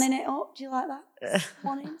swanning it up. Do you like that?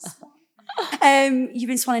 Swanning. You've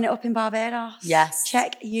been swanning it up in Barbados. Yes.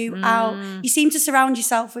 Check you out. You seem to surround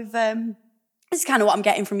yourself with this is kind of what I'm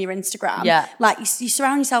getting from your Instagram. Yeah. Like you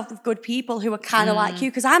surround yourself with good people who are kind of like you,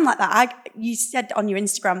 because I'm like that. You said on your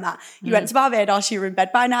Instagram that you went to Barbados, you were in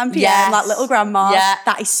bed by 9 p.m. like little grandma. Yeah.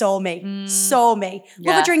 That is so me. So me.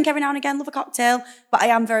 Love a drink every now and again, love a cocktail, but I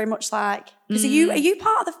am very much like, because are you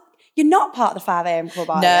part of the, you're not part of the 5 a.m. club,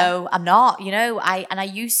 are you? No, I'm not. You know, I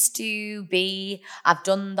used to be, I've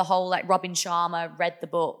done the whole like Robin Sharma, read the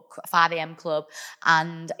book, 5 a.m. club,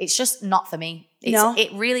 and it's just not for me.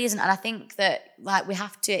 It really isn't. And I think that like we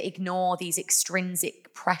have to ignore these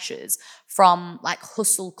extrinsic pressures from like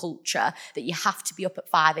hustle culture that you have to be up at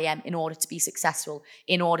 5 a.m. in order to be successful,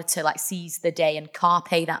 in order to like seize the day and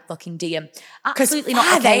carpe that fucking diem. Absolutely not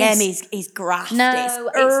the case. 5 a.m. is graft. No,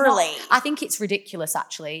 it's early. Not. I think it's ridiculous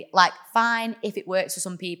actually. Like fine, if it works for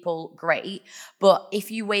some people, great. But if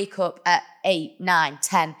you wake up at 8, 9,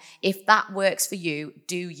 10, if that works for you,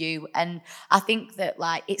 do you. And I think that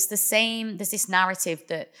like it's the same, there's this narrative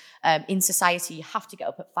that in society you have to get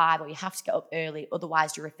up at 5 or you have to get up early,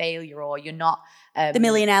 otherwise you're a failure or you're not the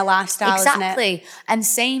millionaire lifestyle, exactly. Isn't it? And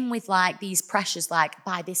same with like these pressures, like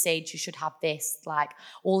by this age you should have this, like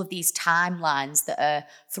all of these timelines that are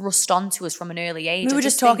thrust onto us from an early age. We were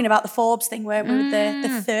just talking about the Forbes thing, weren't we, with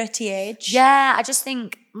the 30 age? Yeah, I just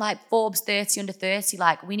think like Forbes 30 under 30,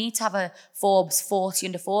 like we need to have a Forbes 40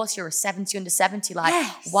 under 40 or a 70 under 70. Like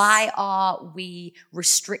why are we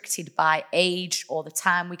restricted by age or the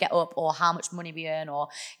time we get up or how much money we earn? Or,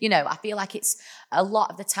 you know, I feel like it's a lot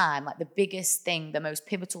of the time, like the biggest thing, the most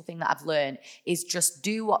pivotal thing that I've learned is just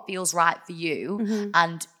do what feels right for you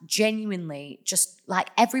and genuinely just like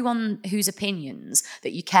everyone whose opinions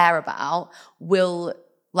that you care about will,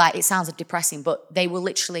 like, it sounds depressing, but they will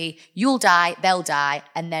literally, you'll die, they'll die,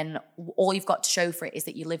 and then all you've got to show for it is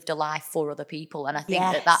that you lived a life for other people. And I think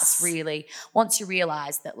that that's really, once you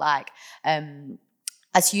realise that, like,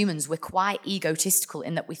 as humans, we're quite egotistical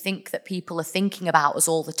in that we think that people are thinking about us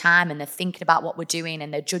all the time and they're thinking about what we're doing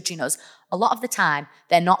and they're judging us. A lot of the time,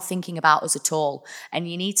 they're not thinking about us at all. And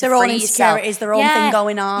you need to their own insecurities, their own thing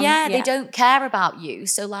going on. Yeah, they don't care about you.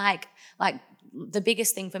 So, like, the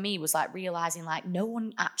biggest thing for me was like realizing like no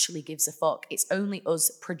one actually gives a fuck. It's only us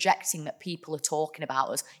projecting that people are talking about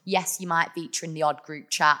us. Yes, you might feature in the odd group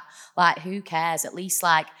chat. Like who cares? At least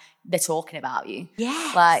like they're talking about you.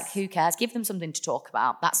 Yes. Like, who cares? Give them something to talk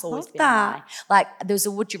about. That's always Love been that. my... Like, there's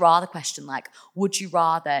a would you rather question, like, would you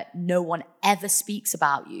rather no one ever speaks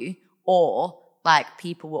about you, or like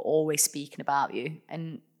people were always speaking about you?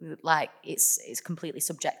 And like, it's completely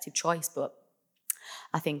subjective choice, but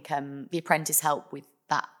I think The Apprentice helped with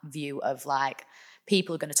that view of like,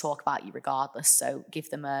 people are going to talk about you regardless, so give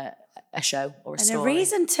them a show or a and story. a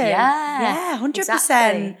reason to. Yeah, 100%.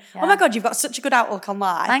 exactly. Oh my God, you've got such a good outlook on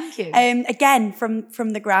life. Thank you. Again, from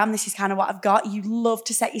the gram, this is kind of what I've got. You love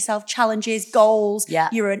to set yourself challenges, goals. Yeah.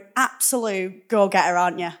 You're an absolute go-getter,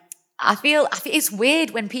 aren't you? I feel it's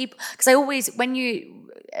weird when people, because I always, when you're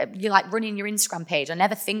like running your Instagram page, I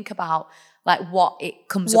never think about like what it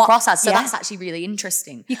comes across as. So that's actually really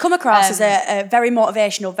interesting. You come across as a very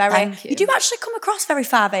motivational, Thank you. You do actually come across very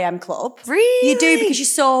 5 a.m. club. Really? You do, because you're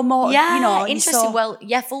so interesting. Well,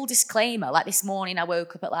 full disclaimer, like this morning I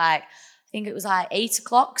woke up at like, I think it was like 8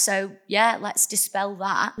 o'clock. So yeah, let's dispel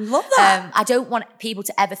that. Love that. I don't want people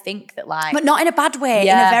to ever think that like... But not in a bad way,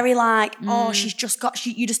 in a very like, you're just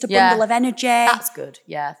a bundle of energy. That's good,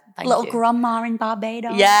 yeah. Thank Little you. grandma in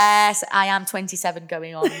Barbados. Yes, I am 27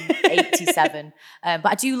 going on 87. But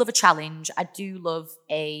I do love a challenge. I do love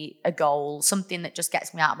a goal, something that just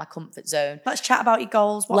gets me out of my comfort zone. Let's chat about your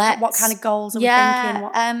goals. What kind of goals are we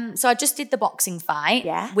thinking? So I just did the boxing fight,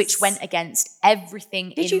 which went against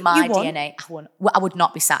everything in my DNA. I would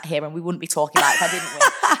not be sat here and we wouldn't be talking about it if I didn't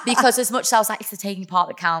win. Because as much as I was like, it's the taking part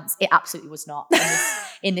that counts, it absolutely was not.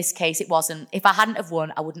 In this case, it wasn't. If I hadn't have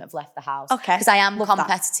won, I wouldn't have left the house. Okay. Because I am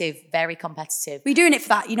competitive, very competitive. You're doing it for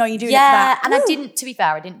that, you're doing it for that. And I didn't, to be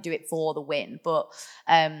fair, I didn't do it for the win, but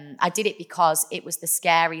I did it because it was the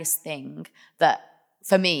scariest thing that,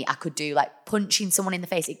 for me, I could do, like punching someone in the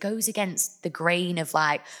face. It goes against the grain of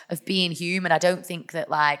of being human. I don't think that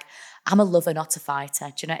I'm a lover, not a fighter.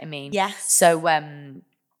 Do you know what I mean? Yes. So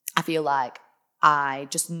I feel like I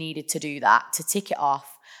just needed to do that to tick it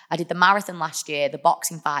off. I did the marathon last year, the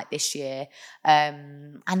boxing fight this year.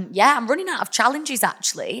 And yeah, I'm running out of challenges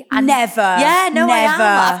actually. And never. Yeah, no, never.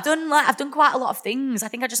 I am. I've done quite a lot of things. I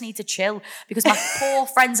think I just need to chill because my poor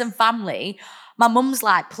friends and family, my mum's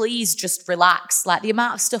like, please just relax. Like the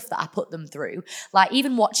amount of stuff that I put them through, like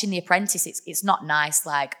even watching The Apprentice, it's not nice,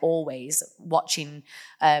 like always watching,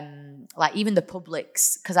 like even the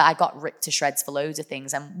Publics, because I got ripped to shreds for loads of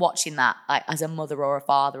things, and watching that like as a mother or a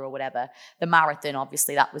father or whatever. The marathon,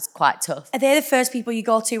 obviously, that was quite tough. Are they the first people you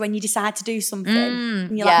go to when you decide to do something?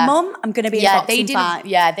 And you're like, Mum, I'm going to be in a boxing fight.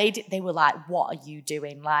 Yeah, they were like, what are you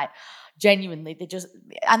doing? Like genuinely, they just,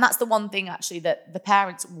 and that's the one thing actually that the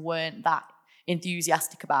parents weren't that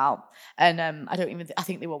enthusiastic about, and I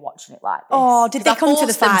think they were watching it like this. Oh, did they come to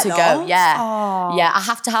the fight though? Go. Yeah. Oh. Yeah, I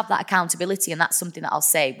have to have that accountability, and that's something that I'll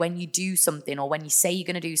say when you do something or when you say you're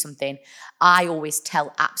going to do something. I always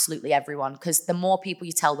tell absolutely everyone, because the more people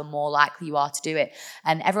you tell, the more likely you are to do it.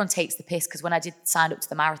 And everyone takes the piss, because when I did sign up to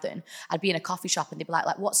the marathon, I'd be in a coffee shop and they'd be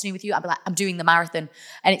like, what's new with you? I'd be like, I'm doing the marathon.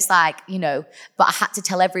 And it's like, but I had to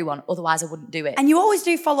tell everyone, otherwise I wouldn't do it. And you always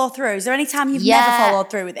do follow through. Is there any time you've never followed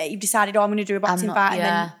through with it? You've decided, I'm going to do a boxing fight, and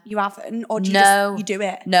then you haven't, or do you you do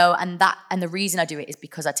it? No, and the reason I do it is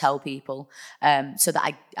because I tell people, so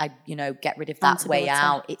that I get rid of that way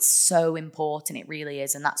out. It's so important, it really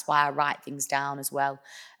is, and that's why I write things down as well.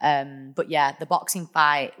 But yeah, the boxing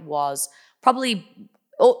fight was probably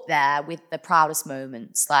up there with the proudest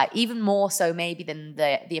moments, like even more so maybe than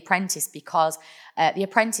the Apprentice, because the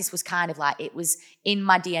Apprentice was kind of like, it was in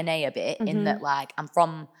my DNA a bit, in that like I'm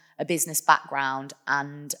from a business background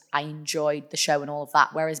and I enjoyed the show and all of that.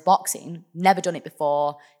 Whereas boxing, never done it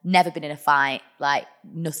before, never been in a fight, like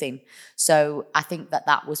nothing. So I think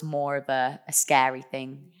that was more of a scary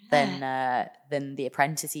thing than The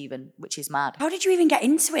Apprentice even, which is mad. How did you even get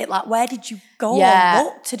into it? Like, where did you go or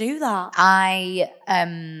look to do that? I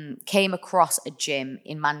came across a gym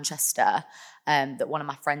in Manchester that one of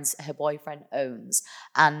my friends, her boyfriend, owns.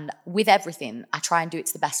 And with everything, I try and do it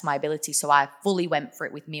to the best of my ability. So I fully went for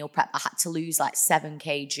it with meal prep. I had to lose like 7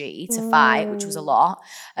 kg to fight, which was a lot.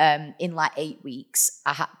 In like 8 weeks,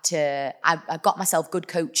 I got myself good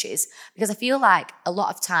coaches, because I feel like a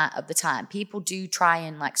lot of the time people do try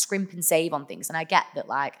and like scrimp and save on things. And I get that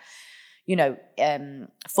like,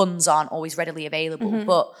 funds aren't always readily available.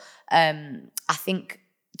 But I think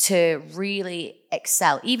to really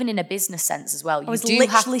excel, even in a business sense as well, I was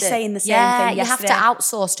literally saying the same thing yesterday. You have to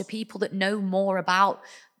outsource to people that know more about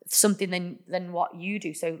something than what you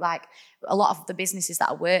do. So like a lot of the businesses that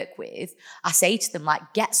I work with, I say to them,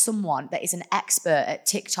 like, get someone that is an expert at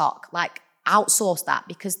TikTok, like outsource that,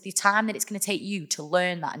 because the time that it's going to take you to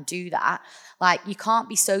learn that and do that, like you can't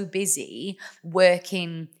be so busy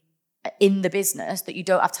working in the business that you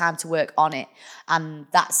don't have time to work on it. And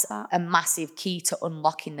that's a massive key to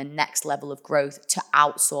unlocking the next level of growth, to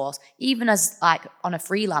outsource, even as like on a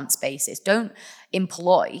freelance basis. Don't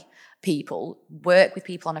employ people, work with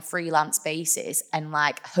people on a freelance basis and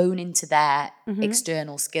like hone into their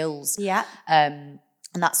external skills. Yeah. And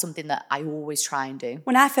that's something that I always try and do.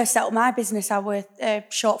 When I first set up my business, I was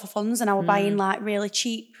short for funds and I was buying like really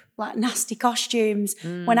cheap, like nasty costumes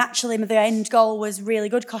when actually the end goal was really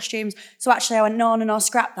good costumes. So actually I went, no,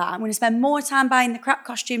 scrap that. I'm going to spend more time buying the crap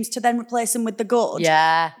costumes to then replace them with the good.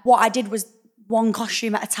 Yeah. What I did was one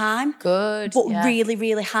costume at a time. Good. But really,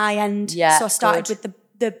 really high end. Yeah, so I started with the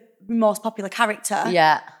most popular character.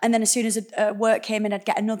 Yeah. And then as soon as work came in, I'd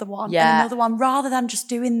get another one Yeah. and another one, rather than just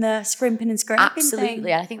doing the scrimping and scraping Absolutely. thing.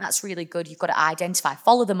 And I think that's really good. You've got to identify,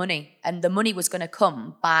 follow the money. And the money was going to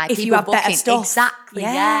come by if people you have booking. Better stuff. Exactly.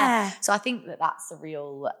 Yeah. So I think that that's a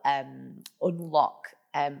real unlock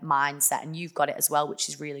mindset. And you've got it as well, which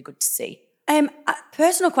is really good to see. A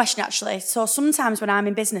personal question, actually. So sometimes when I'm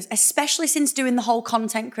in business, especially since doing the whole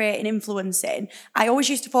content creating, influencing, I always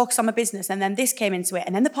used to focus on my business, and then this came into it,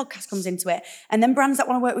 and then the podcast comes into it, and then brands that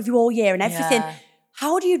want to work with you all year and everything. Yeah.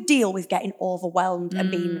 How do you deal with getting overwhelmed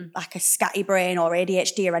and being like a scatty brain or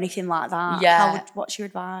ADHD or anything like that? Yeah. What's your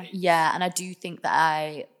advice? Yeah, and I do think that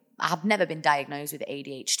I have never been diagnosed with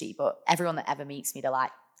ADHD, but everyone that ever meets me, they're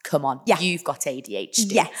like, come on, you've got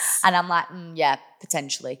ADHD. Yes. And I'm like, yeah,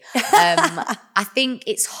 potentially. I think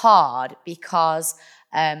it's hard because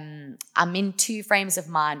I'm in two frames of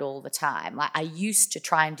mind all the time. Like I used to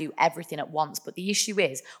try and do everything at once, but the issue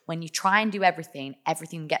is when you try and do everything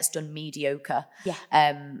gets done mediocre.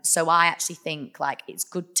 Yeah. So I actually think like it's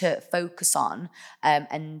good to focus on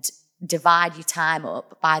and divide your time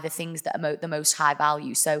up by the things that are the most high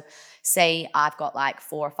value. So say I've got like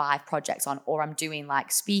 4 or 5 projects on, or I'm doing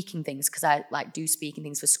like speaking things because I like do speaking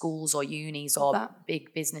things for schools or unis or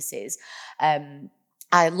big businesses.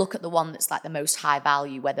 I look at the one that's like the most high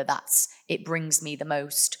value, whether that's it brings me the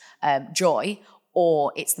most joy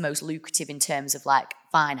or it's the most lucrative in terms of like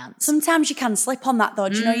finance. Sometimes you can slip on that though.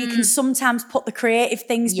 Do you know, you can sometimes put the creative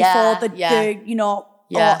things before the you know,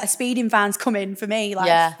 or a speeding van's come in for me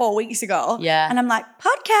like 4 weeks ago. Yeah. And I'm like,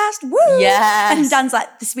 podcast, woo! Yes. And Dan's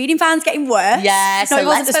like, the speeding van's getting worse. Yeah. No, it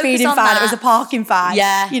wasn't the speeding van, it was a parking fine.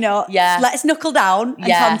 Yeah. You know, let's knuckle down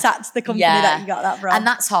and contact the company that you got that from. And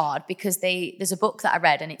that's hard because there's a book that I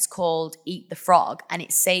read and it's called Eat the Frog, and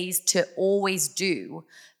it says to always do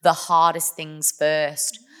the hardest things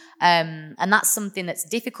first. And that's something that's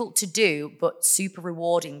difficult to do, but super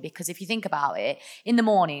rewarding, because if you think about it, in the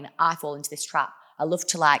morning, I fall into this trap. I love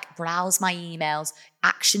to like browse my emails,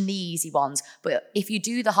 action the easy ones. But if you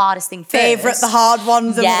do the hardest thing first. Favourite the hard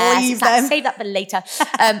ones and leave them. Save that for later.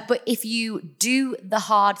 But if you do the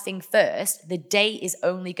hard thing first, the day is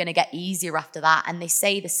only going to get easier after that. And they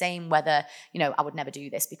say the same whether, you know, I would never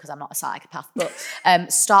do this because I'm not a psychopath, but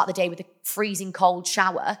start the day with a freezing cold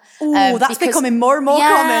shower. Oh, that's becoming more and more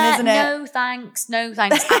common, isn't it? No thanks.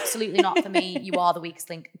 Absolutely not for me. You are the weakest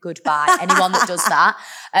link. Goodbye. Anyone that does that.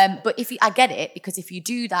 But I get it, because if you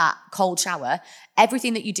do that cold shower,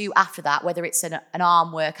 everything that you do after that, whether it's an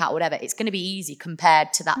arm workout or whatever, it's going to be easy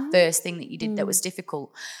compared to that first thing that you did that was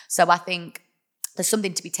difficult. So I think there's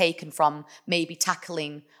something to be taken from maybe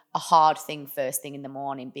tackling a hard thing first thing in the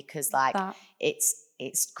morning, because like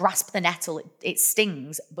it's grasp the nettle, it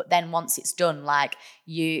stings, but then once it's done, like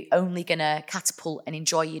you're only gonna catapult and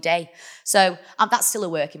enjoy your day. So that's still a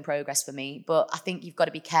work in progress for me, but I think you've got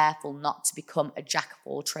to be careful not to become a jack of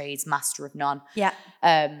all trades, master of none. Yeah.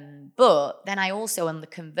 But then I also, on the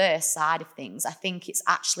converse side of things, I think it's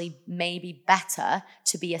actually maybe better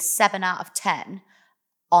to be a 7 out of 10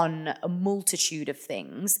 on a multitude of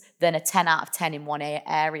things than a 10 out of 10 in one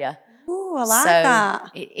area. Ooh, I like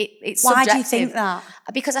that. It's Why subjective. do you think that?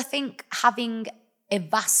 Because I think having a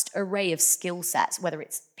vast array of skill sets, whether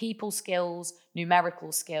it's people skills,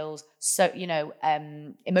 numerical skills, so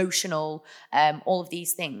emotional, all of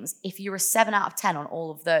these things. If you're a 7 out of 10 on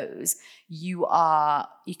all of those, you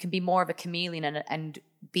can be more of a chameleon and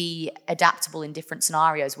be adaptable in different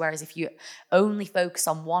scenarios. Whereas if you only focus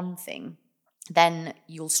on one thing, then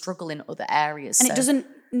you'll struggle in other areas. And it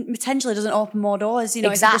potentially doesn't open more doors, you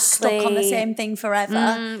know, exactly. If you're just stuck on the same thing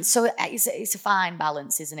forever. So it's a fine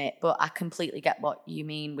balance, isn't it? But I completely get what you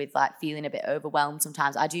mean with like feeling a bit overwhelmed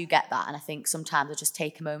sometimes. I do get that. And I think sometimes I just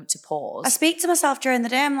take a moment to pause. I speak to myself during the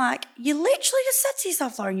day. I'm like, you literally just said to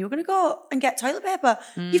yourself, Lauren, you were going to go and get toilet paper.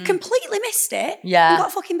 You've completely missed it. Yeah. You've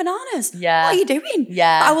got fucking bananas. Yeah. What are you doing?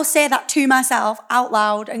 Yeah. But I will say that to myself out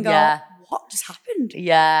loud and go, what just happened?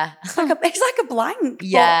 Yeah. It's like a blank.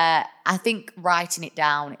 Yeah. I think writing it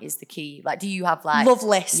down is the key. Like, do you have like... Love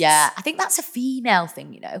lists. Yeah. I think that's a female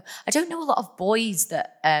thing, you know. I don't know a lot of boys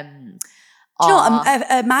that... Do you know what?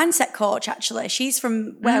 A mindset coach, actually. She's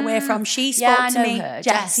from where we're from. She spoke to me. Her.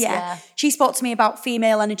 Jess, yeah. She spoke to me about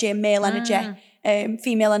female energy and male energy.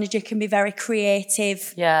 Female energy can be very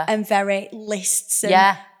creative and very lists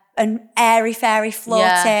and airy, fairy,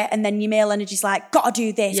 floaty. And then your male energy's like, gotta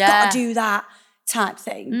do this, gotta do that type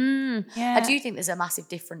thing. I do think there's a massive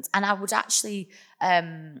difference. And I would actually,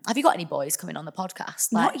 have you got any boys coming on the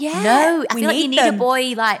podcast? Not yet. No, I feel like you need them. a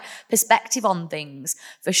boy like perspective on things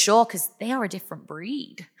for sure, because they are a different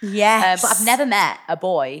breed. Yes. But I've never met a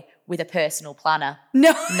boy with a personal planner.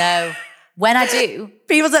 No. When I do,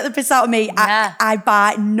 people take the piss out of me. I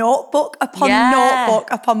buy notebook upon notebook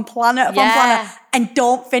upon planner upon planner and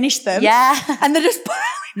don't finish them. Yeah. And they're just...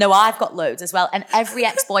 No, I've got loads as well. And every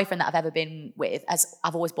ex-boyfriend that I've ever been with,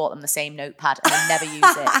 I've always bought them the same notepad and they never use it.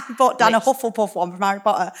 I bought Dan a Hufflepuff one from Harry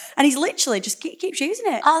Potter and he's literally just keeps using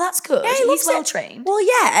it. Oh, that's good. Yeah, he's well trained. Well,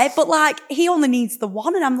 yeah, but like he only needs the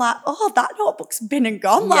one and I'm like, oh, that notebook's been and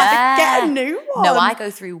gone. Like, get a new one. No, I go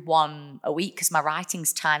through one a week because my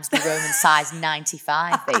writing's Times New Roman size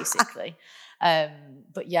 95, basically.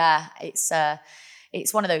 But yeah, it's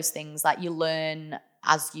one of those things like you learn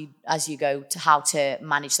as you go to how to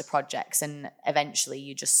manage the projects, and eventually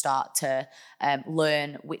you just start to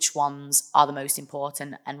learn which ones are the most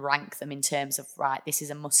important and rank them in terms of, right, this is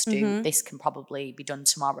a must do, this can probably be done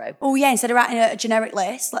tomorrow. Oh yeah, instead of writing a generic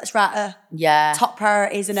list, let's write a top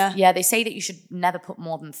priorities and a... Yeah, they say that you should never put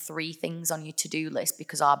more than 3 things on your to-do list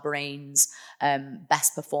because our brains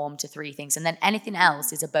best perform to 3 things, and then anything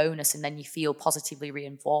else is a bonus, and then you feel positively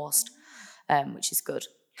reinforced, which is good.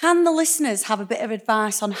 Can the listeners have a bit of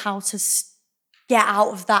advice on how to get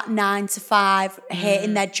out of that 9 to 5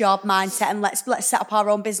 hating their job mindset and let's set up our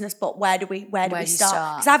own business? But where do we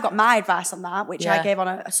start? Because I've got my advice on that, which I gave on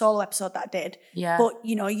a solo episode that I did. Yeah. But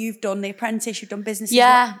you know, you've done the Apprentice, you've done business.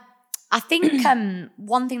 Yeah. I think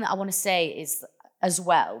one thing that I want to say is as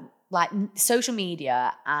well, like social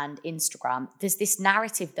media and Instagram, there's this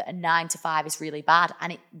narrative that a 9 to 5 is really bad,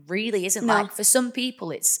 and it really isn't. No. Like for some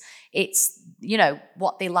people, it's you know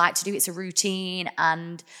what they like to do. It's a routine,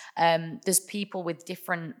 and there's people with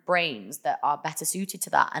different brains that are better suited to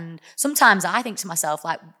that. And sometimes I think to myself,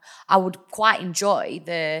 like I would quite enjoy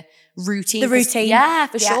the routine. The routine,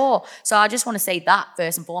 for sure. So I just want to say that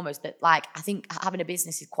first and foremost, that like I think having a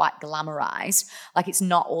business is quite glamorized. Like it's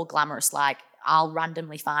not all glamorous. Like I'll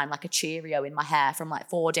randomly find like a Cheerio in my hair from like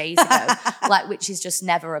 4 days ago, like which is just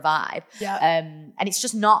never a vibe. Yeah. And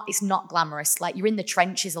it's not glamorous. Like you're in the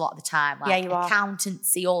trenches a lot of the time. Like you are.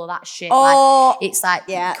 Accountancy, all of that shit. Oh, like it's like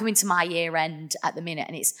coming to my year end at the minute,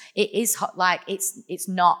 and it is hot, like it's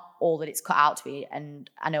not all that it's cut out to be. And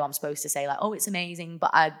I know I'm supposed to say like, oh, it's amazing,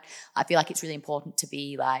 but I feel like it's really important to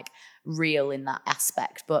be like real in that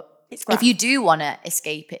aspect. But if you do want to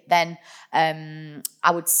escape it, then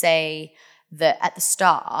I would say that at the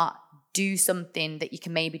start, do something that you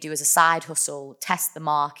can maybe do as a side hustle, test the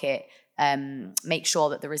market, make sure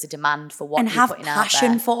that there is a demand for what you're putting out there. And have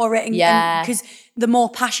passion for it. Because the more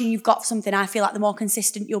passion you've got for something, I feel like the more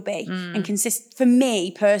consistent you'll be. And for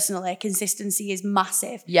me personally, consistency is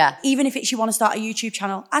massive. Yeah. Even if it's you want to start a YouTube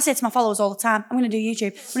channel, I say to my followers all the time, I'm going to do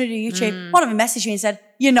YouTube. One of them messaged me and said,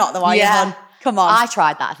 you're not the one, Yvonne. Come on. I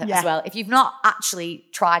tried that as well. If you've not actually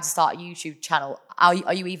tried to start a YouTube channel, are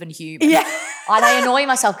you even human? Yeah. And I annoy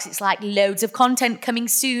myself because it's like loads of content coming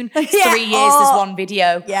soon. 3 years, there's one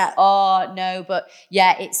video. Yeah. Oh, no. But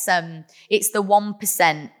yeah, it's the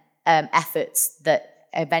 1% efforts that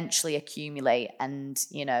eventually accumulate and,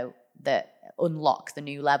 you know, that unlock the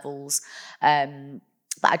new levels.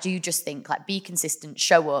 But I do just think like be consistent,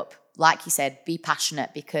 show up. Like you said, be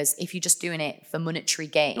passionate, because if you're just doing it for monetary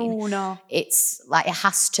gain, it's like it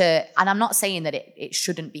has to, and I'm not saying that it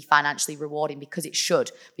shouldn't be financially rewarding, because it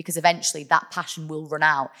should, because eventually that passion will run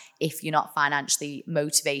out if you're not financially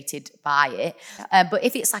motivated by it. But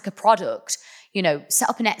if it's like a product, you know, set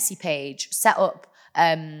up an Etsy page, set up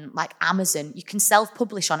like Amazon. You can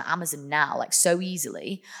self-publish on Amazon now, like so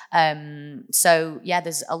easily. So yeah,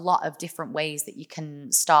 there's a lot of different ways that you can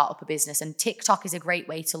start up a business, and TikTok is a great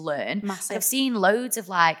way to learn. Massive. I've seen loads of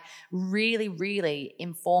like really, really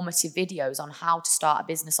informative videos on how to start a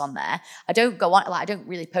business on there. I don't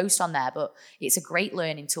really post on there, but it's a great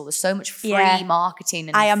learning tool. There's so much free marketing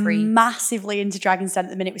and I am massively into Dragon's Den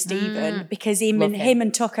at the minute with Stephen, because him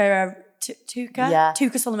and Tucker are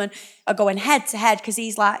Tuka Solomon are going head to head, because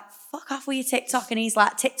he's like fuck off with your TikTok. And he's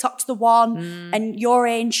like, TikTok's the one, and you're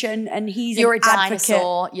ancient, and you're a advocate.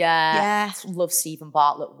 dinosaur. Yeah. Love Stephen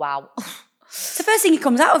Bartlett. Wow. It's the first thing he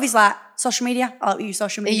comes out of is like, social media. I'll use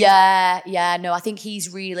social media. Yeah. No, I think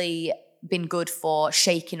he's really been good for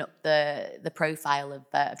shaking up the profile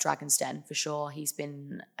of Dragon's Den for sure. He's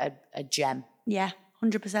been a gem. Yeah,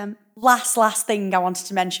 100%. Last thing I wanted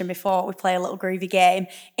to mention before we play a little groovy game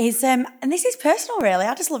is, and this is personal really,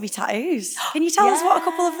 I just love your tattoos. Can you tell us what a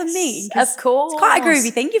couple of them mean? Of course. It's quite a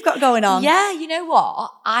groovy thing you've got going on. Yeah, you know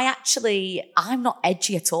what? I'm not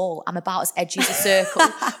edgy at all. I'm about as edgy as a circle.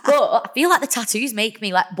 But I feel like the tattoos make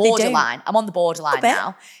me like borderline. I'm on the borderline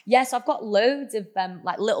now. Yeah, so I've got loads of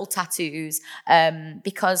like little tattoos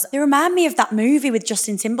because... They remind me of that movie with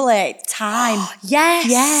Justin Timberlake, Time. Yes.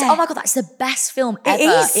 Yeah. Oh my God, that's the best film ever.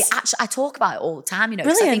 It is. I talk about it all the time, you know,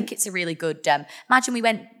 Brilliant. I think it's a really good, imagine we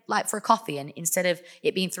went like for a coffee and instead of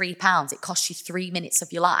it being £3, it costs you 3 minutes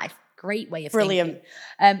of your life. Great way of thinking.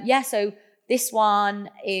 So this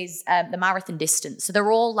one is the marathon distance. So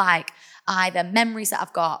they're all like either memories that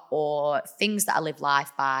I've got or things that I live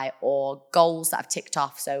life by or goals that I've ticked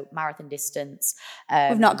off. So marathon distance.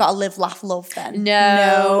 We've not got a live, laugh, love then.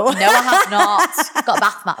 No, I have not. I've got a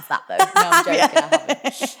bath mat of that though. No, I'm joking,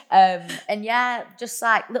 I haven't. And yeah, just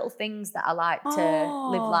like little things that I like to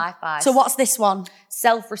live life by. So what's this one?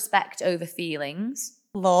 Self-respect over feelings.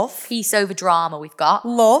 Love. Peace over drama we've got.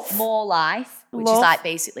 Love. More life, which is like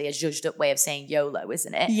basically a zhuzhed up way of saying YOLO,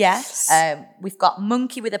 isn't it? Yes. We've got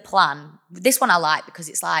monkey with a plan. This one I like because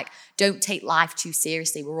it's like, don't take life too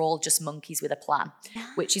seriously. We're all just monkeys with a plan,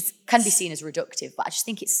 which can be seen as reductive. But I just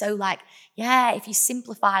think it's so like, yeah, if you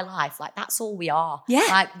simplify life, like that's all we are. Yeah.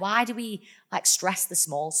 Like, why do we like stress the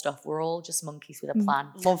small stuff? We're all just monkeys with a plan.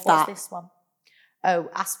 Love that. What's this one?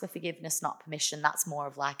 Oh, ask for forgiveness, not permission. That's more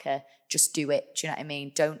of like a just do it. Do you know what I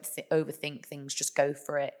mean? Don't overthink things. Just go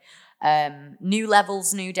for it. New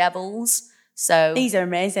levels, new devils. So these are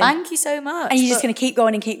amazing. Thank you so much. And you're just going to keep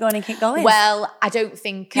going and keep going and keep going. Well, I don't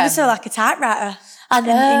think you were so like a typewriter. I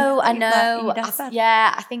know.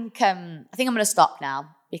 I think I'm going to stop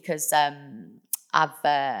now because I've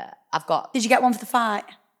got. Did you get one for the fight?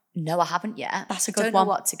 No, I haven't yet. That's a good one. I don't know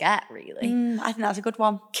what to get, really. I think that's a good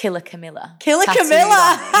one. Killer Camilla. Killer Camilla.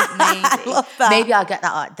 Maybe. I love that. Maybe I'll get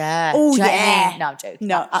that like there. Oh, yeah. yeah. I mean? No, I'm joking.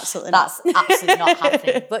 No, absolutely not. That's absolutely not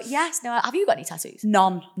happening. But yes, no. Have you got any tattoos?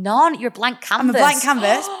 None. You're a blank canvas. I'm a blank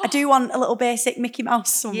canvas. I do want a little basic Mickey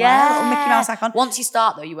Mouse somewhere. A little Mickey Mouse icon. Once you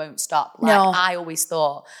start, though, you won't stop. Like, no. I always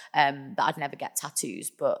thought that I'd never get tattoos.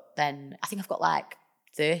 But then I think I've got like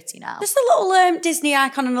 30 now. Just a little Disney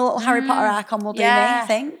icon and a little Harry Potter icon will do me, I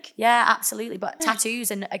think. Yeah, absolutely. But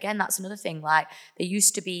tattoos, and again, that's another thing. Like, there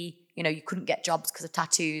used to be, you know, you couldn't get jobs because of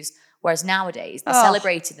tattoos, whereas nowadays they're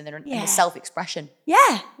celebrated and they're in self-expression.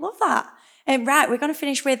 Yeah, love that. Right, we're going to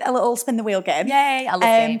finish with a little spin the wheel game. Yay, I love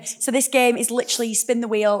games. So this game is literally spin the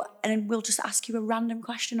wheel and we'll just ask you a random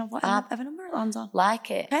question of whatever number it lands on.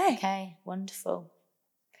 Like it. Okay, wonderful.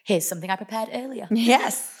 Here's something I prepared earlier.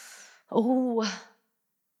 Yes. Oh.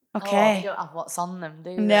 Okay. You don't have what's on them, do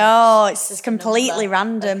you? No, it's just completely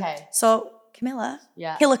random. Okay. So, Camilla.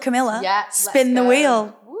 Yeah. Killer Camilla. Yeah. Spin the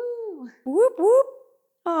wheel. Woo. Whoop, whoop.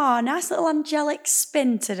 Oh, nice little angelic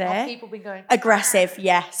spin today. Have people been going? Aggressive,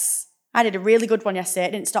 yes. I did a really good one yesterday.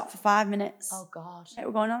 It didn't stop for 5 minutes. Oh, God. Okay,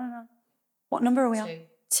 we're going on and on. What number are we on? 2.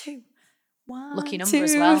 2. 1, Lucky number 2,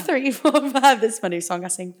 as well. 3, 4, 5. This is my new song I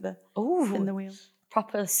sing for the spin the wheel.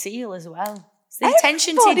 Proper seal as well. It's the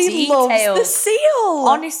attention to Everybody detail. loves the seal.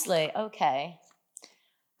 Honestly, okay.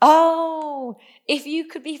 Oh, if you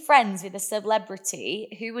could be friends with a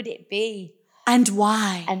celebrity, who would it be? And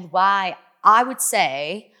why? I would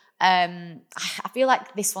say, I feel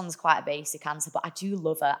like this one's quite a basic answer, but I do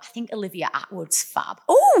love her. I think Olivia Attwood's fab.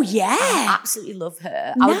 Oh, yeah. I absolutely love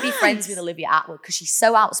her. I would be friends with Olivia Attwood because she's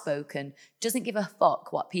so outspoken, doesn't give a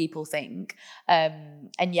fuck what people think. And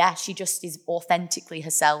yeah, she just is authentically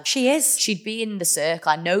herself. She is. She'd be in the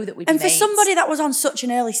circle. I know that we'd be And for mates. somebody that was on such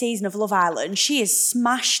an early season of Love Island, she has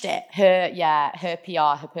smashed it. Her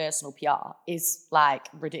PR, her personal PR is like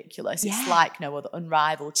ridiculous. Yeah. It's like no other,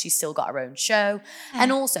 unrivaled. She's still got her own show. Yeah.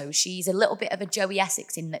 And also she's a little bit of a Joey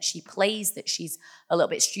Essex in that she plays that she's a little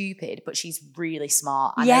bit stupid, but she's really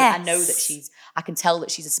smart. I know that I can tell that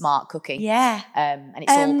she's a smart cookie. Yeah. And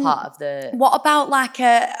it's all part of the... What about like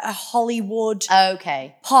a Hollywood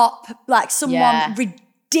pop, like someone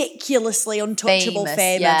ridiculously untouchable,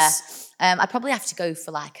 famous? Yeah. I'd probably have to go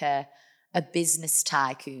for like a business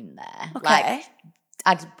tycoon there. Okay. Like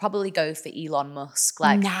I'd probably go for Elon Musk.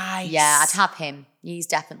 Like, nice. Yeah, I'd have him. He's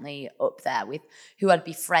definitely up there with who I'd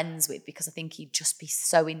be friends with, because I think he'd just be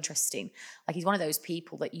so interesting. Like, he's one of those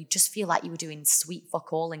people that you just feel like you were doing sweet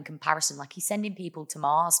fuck all in comparison. Like, he's sending people to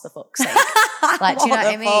Mars, for fuck's sake. Like, do you know what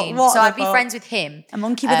I mean? So I'd be friends with him. A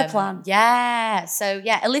monkey with a plan. Yeah. So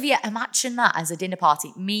yeah, Olivia, imagine that as a dinner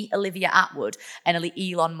party. Me, Olivia Atwood, and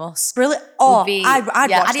Elon Musk. Brilliant. Oh, I'd watch I'd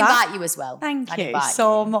that. invite you as well. Thank you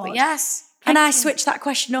so much. But yes. Can I switch that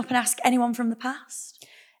question up and ask anyone from the past?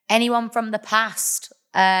 Anyone from the past,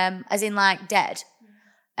 as in like dead?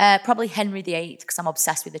 Probably Henry VIII, because I'm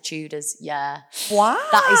obsessed with the Tudors. Yeah. Wow.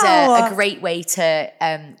 That is a great way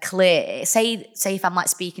to clear. Say if I'm like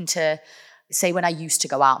speaking to, say when I used to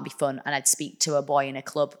go out and be fun and I'd speak to a boy in a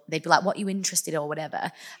club, they'd be like, what are you interested or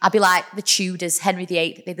whatever? I'd be like, the Tudors, Henry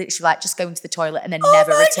VIII, they'd literally like just go into the toilet and then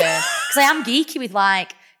never return. Because I am geeky with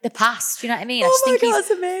like the past, you know what I mean? I just think God, that's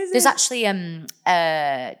amazing. There's actually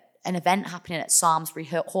an event happening at Samsbury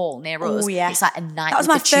Hall near us. Oh, yeah. It's like a night That was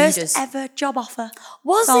with my the Tudors. first ever job offer.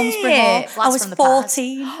 Was Samsbury it? Hall. I was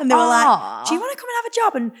 14 and they were like, do you want to come and have a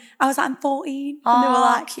job? And I was like, I'm 14. And they were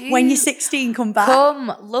like, cute. when you're 16, come back.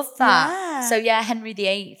 Love that. Yeah. So yeah, Henry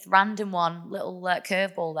VIII, random one, little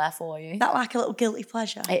curveball there for you. That like a little guilty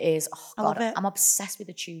pleasure. It is. Oh I love God, it. I'm obsessed with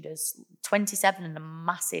the Tudors. 27 and a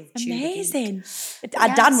massive Tudor Amazing. geek.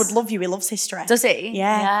 Dan would love you. He loves history. Does he?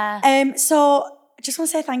 Yeah. So I just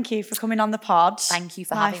want to say thank you for coming on the pod. Thank you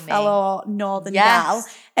for having me. My fellow Northern gal.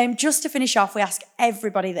 Just to finish off, we ask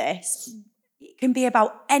everybody this. It can be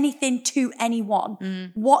about anything to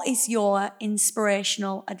anyone. What is your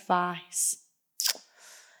inspirational advice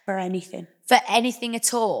for anything? For anything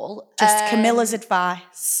at all? Just Camilla's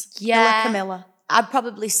advice. Yeah. Camilla. I'd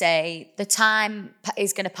probably say the time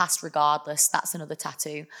is going to pass regardless. That's another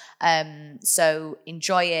tattoo. So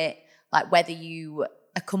enjoy it. Like, whether you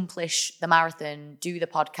accomplish the marathon, do the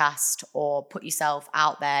podcast, or put yourself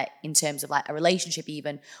out there in terms of like a relationship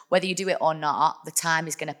even, whether you do it or not, the time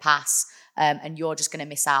is going to pass, and you're just going to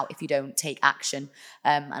miss out if you don't take action.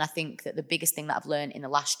 And I think that the biggest thing that I've learned in the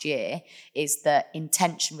last year is that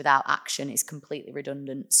intention without action is completely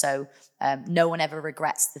redundant. So no one ever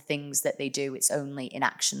regrets the things that they do. It's only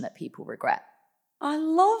inaction that people regret. I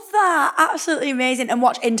love that. Absolutely amazing. And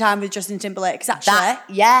watch In Time with Justin Timberlake, because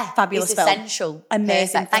actually, fabulous it's film. Essential.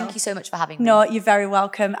 Amazing. Thank you so much for having me. No, you're very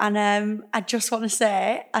welcome. And I just want to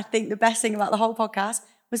say, I think the best thing about the whole podcast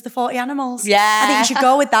was the 40 animals. Yeah. I think you should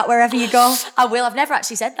go with that wherever you go. I will. I've never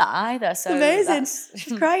actually said that either. So amazing.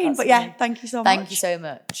 It's crying. But yeah, thank you so much. Thank you so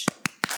much.